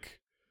drink like,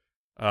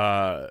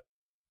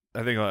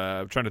 I think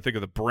I'm trying to think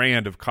of the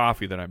brand of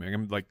coffee that I make.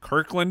 I'm like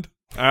Kirkland.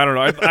 I don't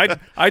know.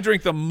 I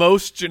drink the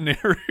most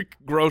generic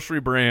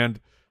grocery brand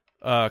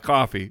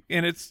coffee,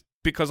 and it's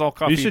because all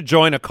coffee. You should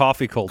join a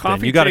coffee cult.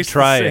 Coffee You got to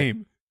try the it.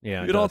 same.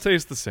 Yeah, it all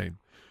tastes the same.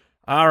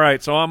 All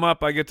right, so I'm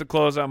up. I get to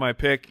close out my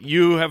pick.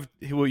 You have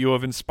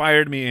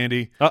inspired me,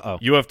 Andy. Uh-oh.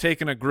 You have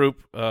taken a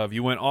group of.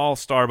 You went all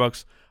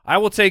Starbucks. I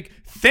will take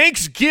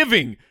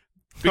Thanksgiving.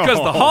 Because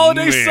the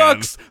holiday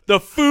sucks, the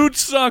food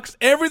sucks,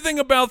 everything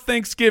about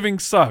Thanksgiving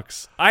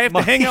sucks. I have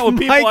to hang out with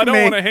people I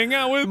don't want to hang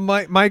out with.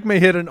 Mike may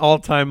hit an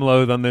all-time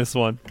low on this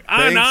one.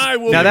 And I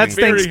will now be that's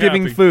very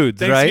Thanksgiving happy.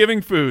 foods, right?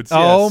 Thanksgiving foods, yes.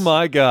 Oh,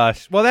 my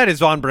gosh. Well, that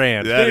is on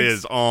brand. That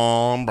is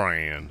on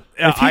brand.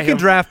 If he can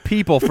draft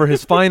people for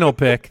his final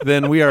pick,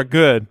 then we are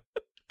good.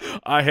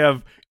 I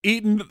have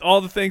eaten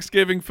all the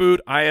Thanksgiving food.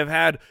 I have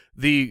had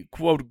the,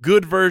 quote,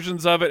 good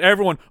versions of it.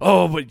 Everyone,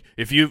 but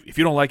if you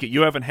don't like it,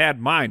 you haven't had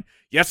mine.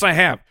 Yes, I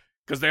have,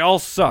 because they all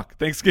suck.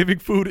 Thanksgiving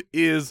food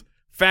is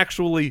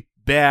factually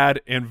bad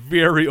and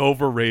very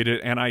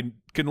overrated, and I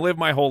can live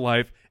my whole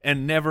life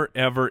and never,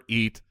 ever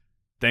eat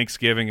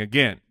Thanksgiving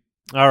again.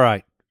 All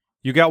right.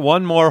 You got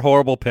one more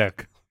horrible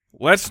pick.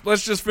 Let's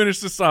just finish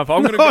this off.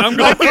 I'm going.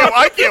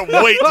 I can't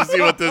wait to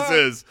see what this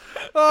is.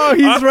 Oh,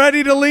 he's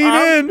ready to lean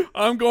in.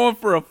 I'm going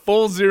for a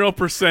full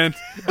 0%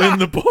 in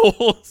the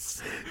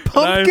bowls.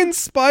 Pumpkin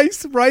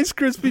spice Rice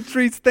Krispie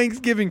Treats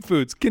Thanksgiving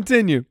foods.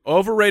 Continue.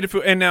 Overrated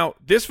food. And now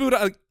this food,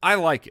 I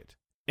like it.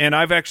 And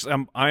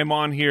I'm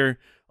on here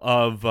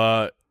of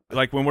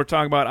like when we're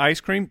talking about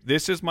ice cream.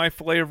 This is my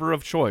flavor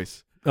of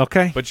choice.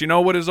 Okay. But you know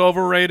what is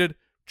overrated?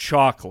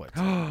 Chocolate.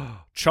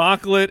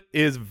 Chocolate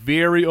is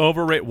very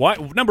overrated.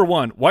 Number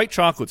one, white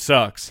chocolate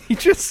sucks. He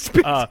just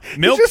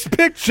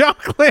picked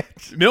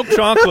chocolate. Milk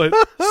chocolate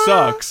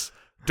sucks.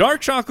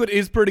 Dark chocolate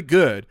is pretty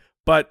good,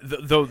 but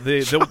the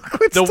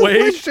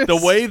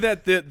way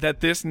that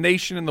this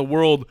nation in the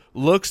world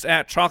looks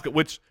at chocolate,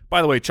 which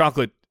by the way,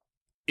 chocolate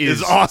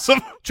is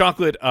awesome.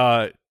 Chocolate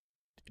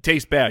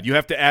tastes bad. You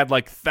have to add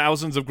like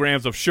thousands of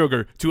grams of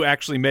sugar to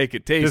actually make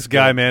it taste This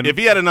guy, good. man. If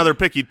he had another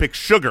pick, he'd pick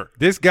sugar.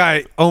 This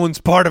guy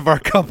owns part of our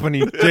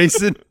company,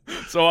 Jason.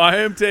 So I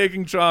am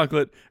taking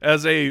chocolate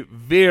as a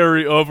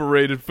very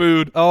overrated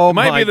food. Oh, it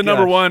might my be the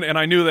number gosh. one, and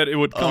I knew that it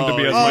would come to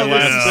be as my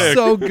last pick.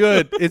 So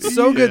good. It's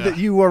so good that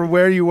you are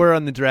where you were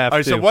on the draft. All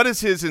right, too. so what is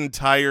his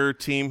entire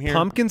team here?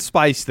 Pumpkin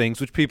spice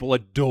things, which people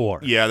adore.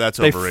 Yeah, that's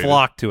they overrated.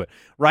 flock to it.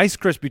 Rice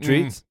Krispie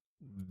Treats,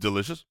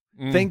 Delicious.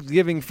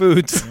 Thanksgiving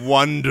foods,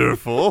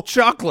 Wonderful.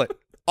 chocolate.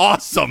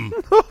 Awesome.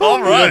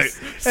 All right.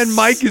 And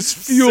Mike is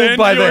fueled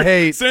by the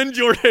hate. Send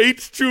your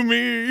hate to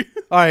me.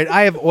 All right,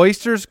 I have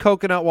oysters,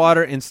 coconut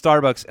water, and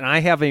Starbucks, and I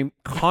have a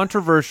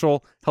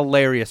controversial,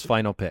 hilarious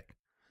final pick.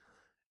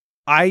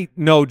 I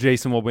know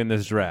Jason will win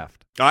this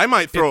draft. I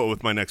might throw it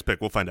with my next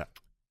pick. We'll find out.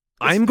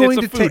 I'm going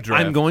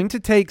to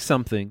take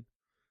something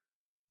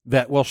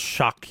that will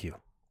shock you.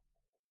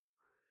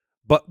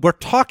 But we're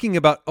talking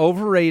about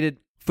overrated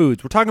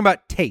foods. We're talking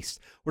about taste.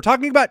 We're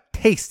talking about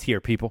taste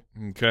here, people.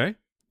 Okay.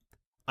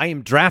 I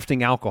am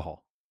drafting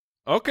alcohol.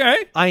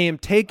 Okay. I am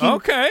taking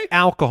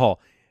alcohol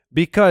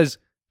because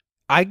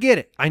I get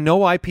it. I know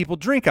why people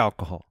drink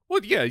alcohol.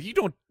 Well, yeah, you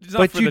don't.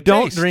 But you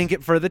don't drink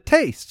it for the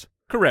taste.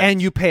 Correct.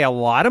 And you pay a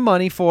lot of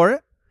money for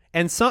it.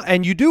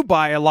 And you do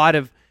buy a lot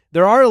of.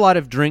 There are a lot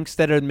of drinks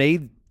that are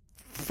made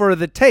for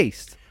the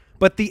taste.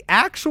 But the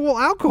actual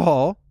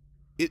alcohol.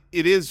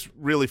 It is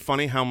really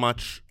funny how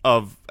much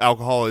of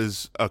alcohol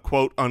is a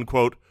quote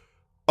unquote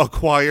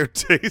acquired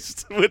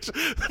taste. Which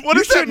what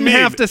does that shouldn't mean?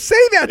 have to say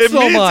that It so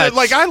means much. that,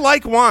 like, I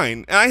like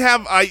wine.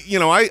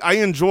 I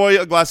enjoy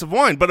a glass of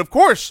wine. But of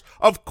course,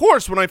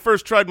 when I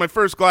first tried my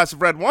first glass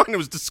of red wine, it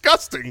was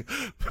disgusting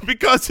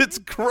because it's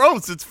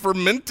gross. It's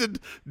fermented,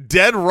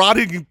 dead,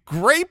 rotting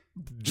grape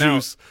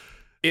juice.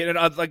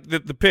 Now,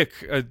 the pick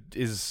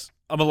is.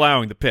 I'm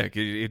allowing the pick.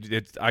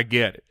 I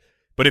get it.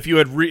 But if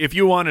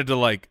you wanted to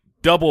like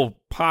double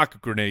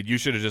pocket grenade, you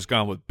should have just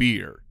gone with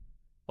beer.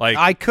 Like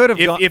I could have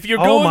gone. If you're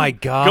oh going, my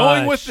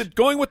gosh.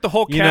 going with the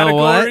whole You know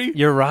what? category,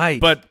 You're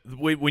right. But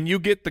when you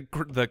get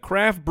the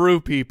craft brew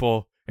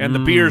people and the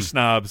beer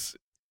snobs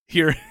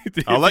here,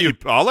 I'll let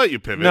you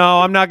pivot. No,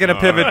 I'm not going to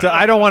pivot.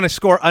 I don't want to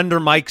score under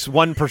Mike's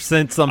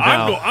 1%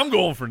 somehow. I'm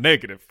going for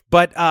negative.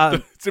 But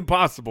it's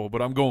impossible.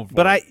 But I'm going for.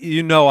 But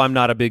it. I'm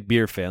not a big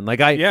beer fan.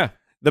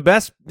 The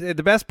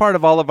best part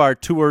of all of our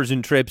tours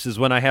and trips is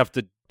when I have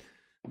to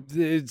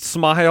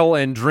smile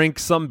and drink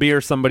some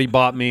beer somebody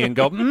bought me and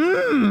go,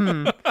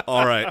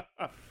 All right.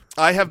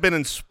 I have been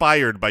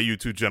inspired by you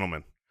two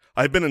gentlemen.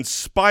 I've been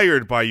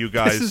inspired by you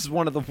guys. This is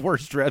one of the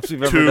worst trips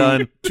we've ever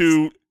done.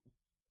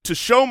 To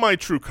show my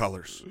true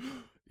colors.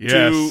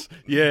 Yes.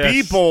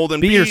 Be bold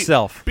and be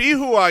yourself. Be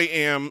who I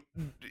am,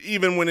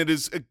 even when it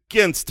is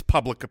against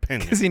public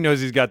opinion. Because he knows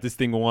he's got this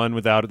thing won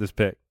without this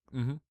pick.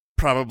 Mm-hmm.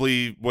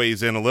 Probably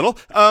weighs in a little.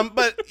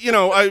 But,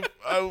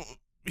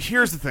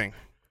 here's the thing.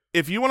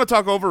 If you want to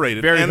talk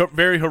overrated.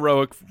 Very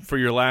heroic for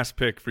your last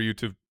pick for you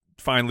to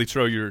finally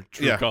show your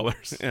true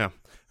colors. Yeah.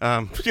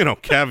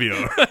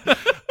 Caviar.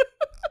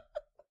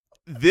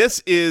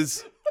 This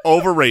is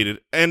overrated.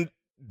 And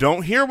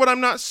don't hear what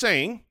I'm not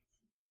saying.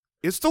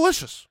 It's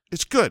delicious.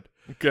 It's good.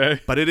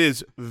 Okay. But it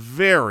is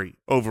very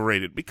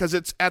overrated because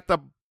it's at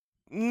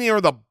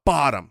near the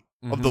bottom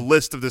of the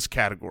list of this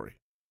category.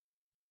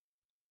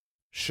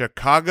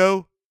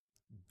 Chicago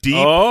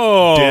deep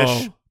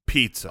dish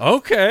pizza.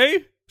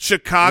 Okay.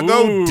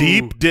 Chicago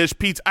deep dish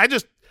pizza.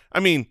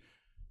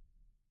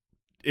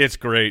 It's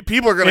great.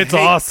 People are going to hate. It's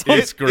awesome.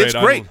 It's great. It's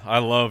great. I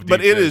love deep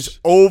but it dish. is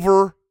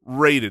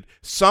overrated.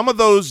 Some of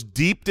those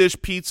deep dish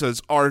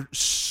pizzas are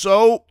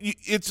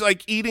it's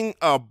like eating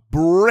a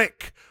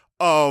brick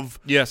of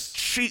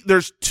cheese.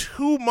 There's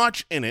too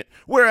much in it.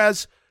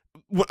 Whereas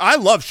I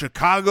love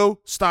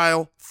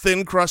Chicago-style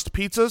thin crust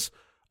pizzas.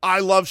 I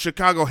love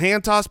Chicago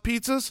hand-tossed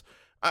pizzas.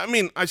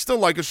 I still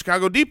like a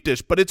Chicago deep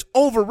dish, but it's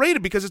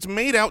overrated because it's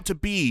made out to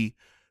be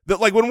that,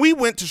 like, when we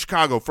went to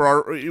Chicago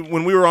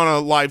when we were on a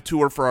live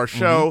tour for our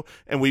show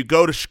and we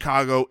go to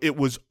Chicago, it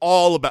was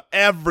all about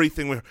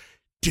everything.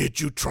 Did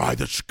you try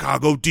the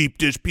Chicago deep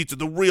dish pizza,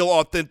 the real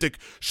authentic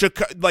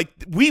Chicago? Like,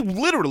 we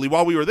literally,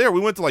 while we were there,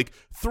 we went to like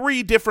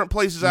 3 different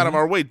places out of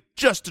our way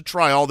just to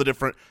try all the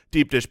different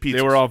deep dish pizzas.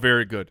 They were all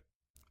very good.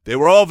 They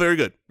were all very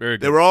good. Very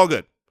good. They were all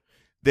good.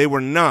 They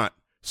were not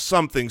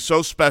something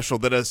so special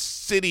that a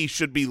city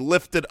should be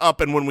lifted up,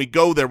 and when we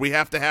go there, we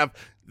have to have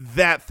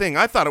that thing.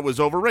 I thought it was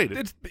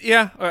overrated.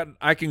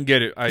 I can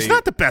get it. It's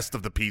not the best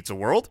of the pizza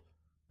world.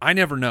 I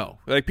never know.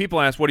 Like, people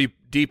ask, what do you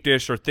deep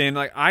dish or thin?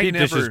 Like, deep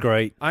dish is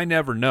great. I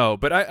never know,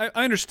 but I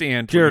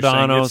understand.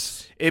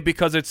 Giordano's.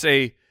 Because it's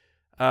it's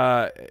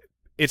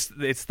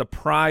the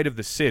pride of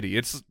the city.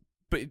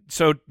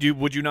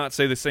 Would you not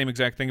say the same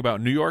exact thing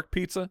about New York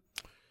pizza?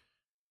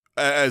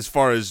 As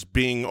far as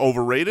being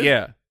overrated?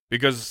 Yeah.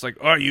 Because it's like,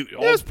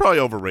 it's probably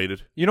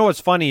overrated. You know what's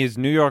funny is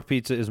New York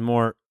pizza is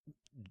more,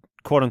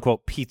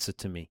 quote-unquote, pizza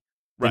to me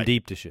than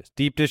deep dishes.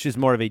 Deep dish is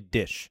more of a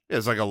dish. Yeah,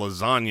 it's like a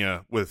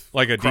lasagna with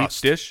like a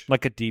crust. deep dish?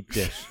 Like a deep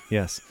dish,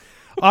 yes.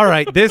 All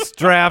right, this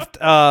draft,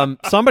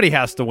 somebody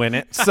has to win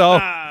it, so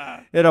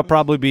it'll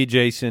probably be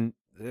Jason.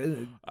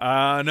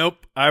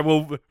 Nope. I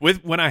will,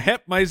 when I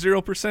hit my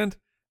 0%,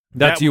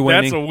 that's you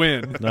winning. That's a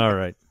win. All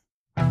right.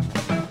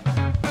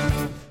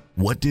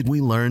 What did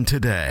we learn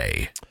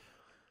today?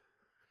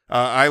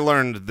 I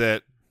learned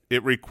that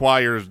it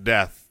requires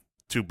death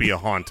to be a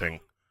haunting.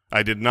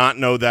 I did not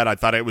know that. I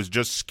thought it was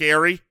just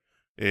scary.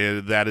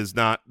 That is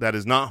not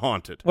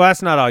haunted. Well,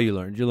 that's not all you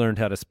learned. You learned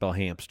how to spell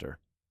hamster.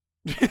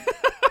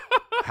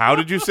 How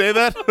did you say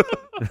that?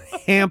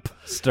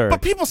 Hamster.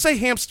 But people say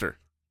hamster.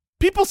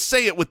 People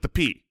say it with the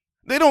P.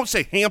 They don't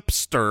say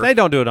hamster. They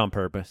don't do it on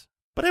purpose.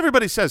 But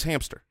everybody says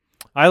hamster.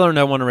 I learned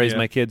I want to raise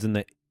my kids in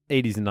the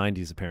 80s and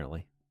 90s,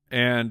 apparently.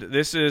 And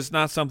this is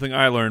not something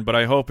I learned, but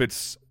I hope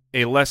it's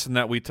a lesson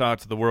that we taught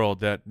to the world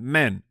that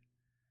men,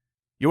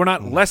 you are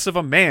not less of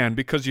a man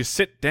because you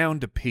sit down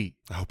to pee.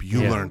 I hope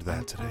you learned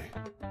that today.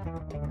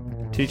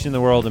 Teaching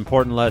the world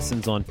important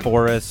lessons on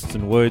forests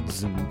and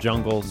woods and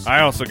jungles.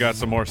 I also got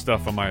some more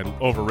stuff on my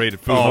overrated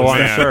food. Oh,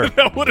 I'm sure.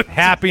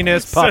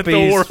 Happiness, puppies.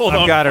 The world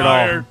I've got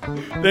fire. it all.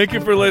 Thank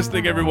you for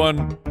listening,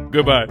 everyone.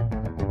 Goodbye.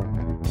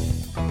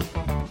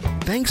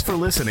 Thanks for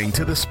listening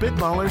to the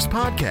Spitballers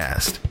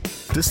Podcast.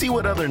 To see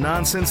what other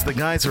nonsense the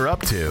guys are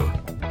up to,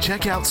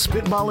 check out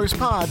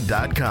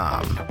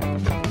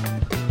SpitballersPod.com.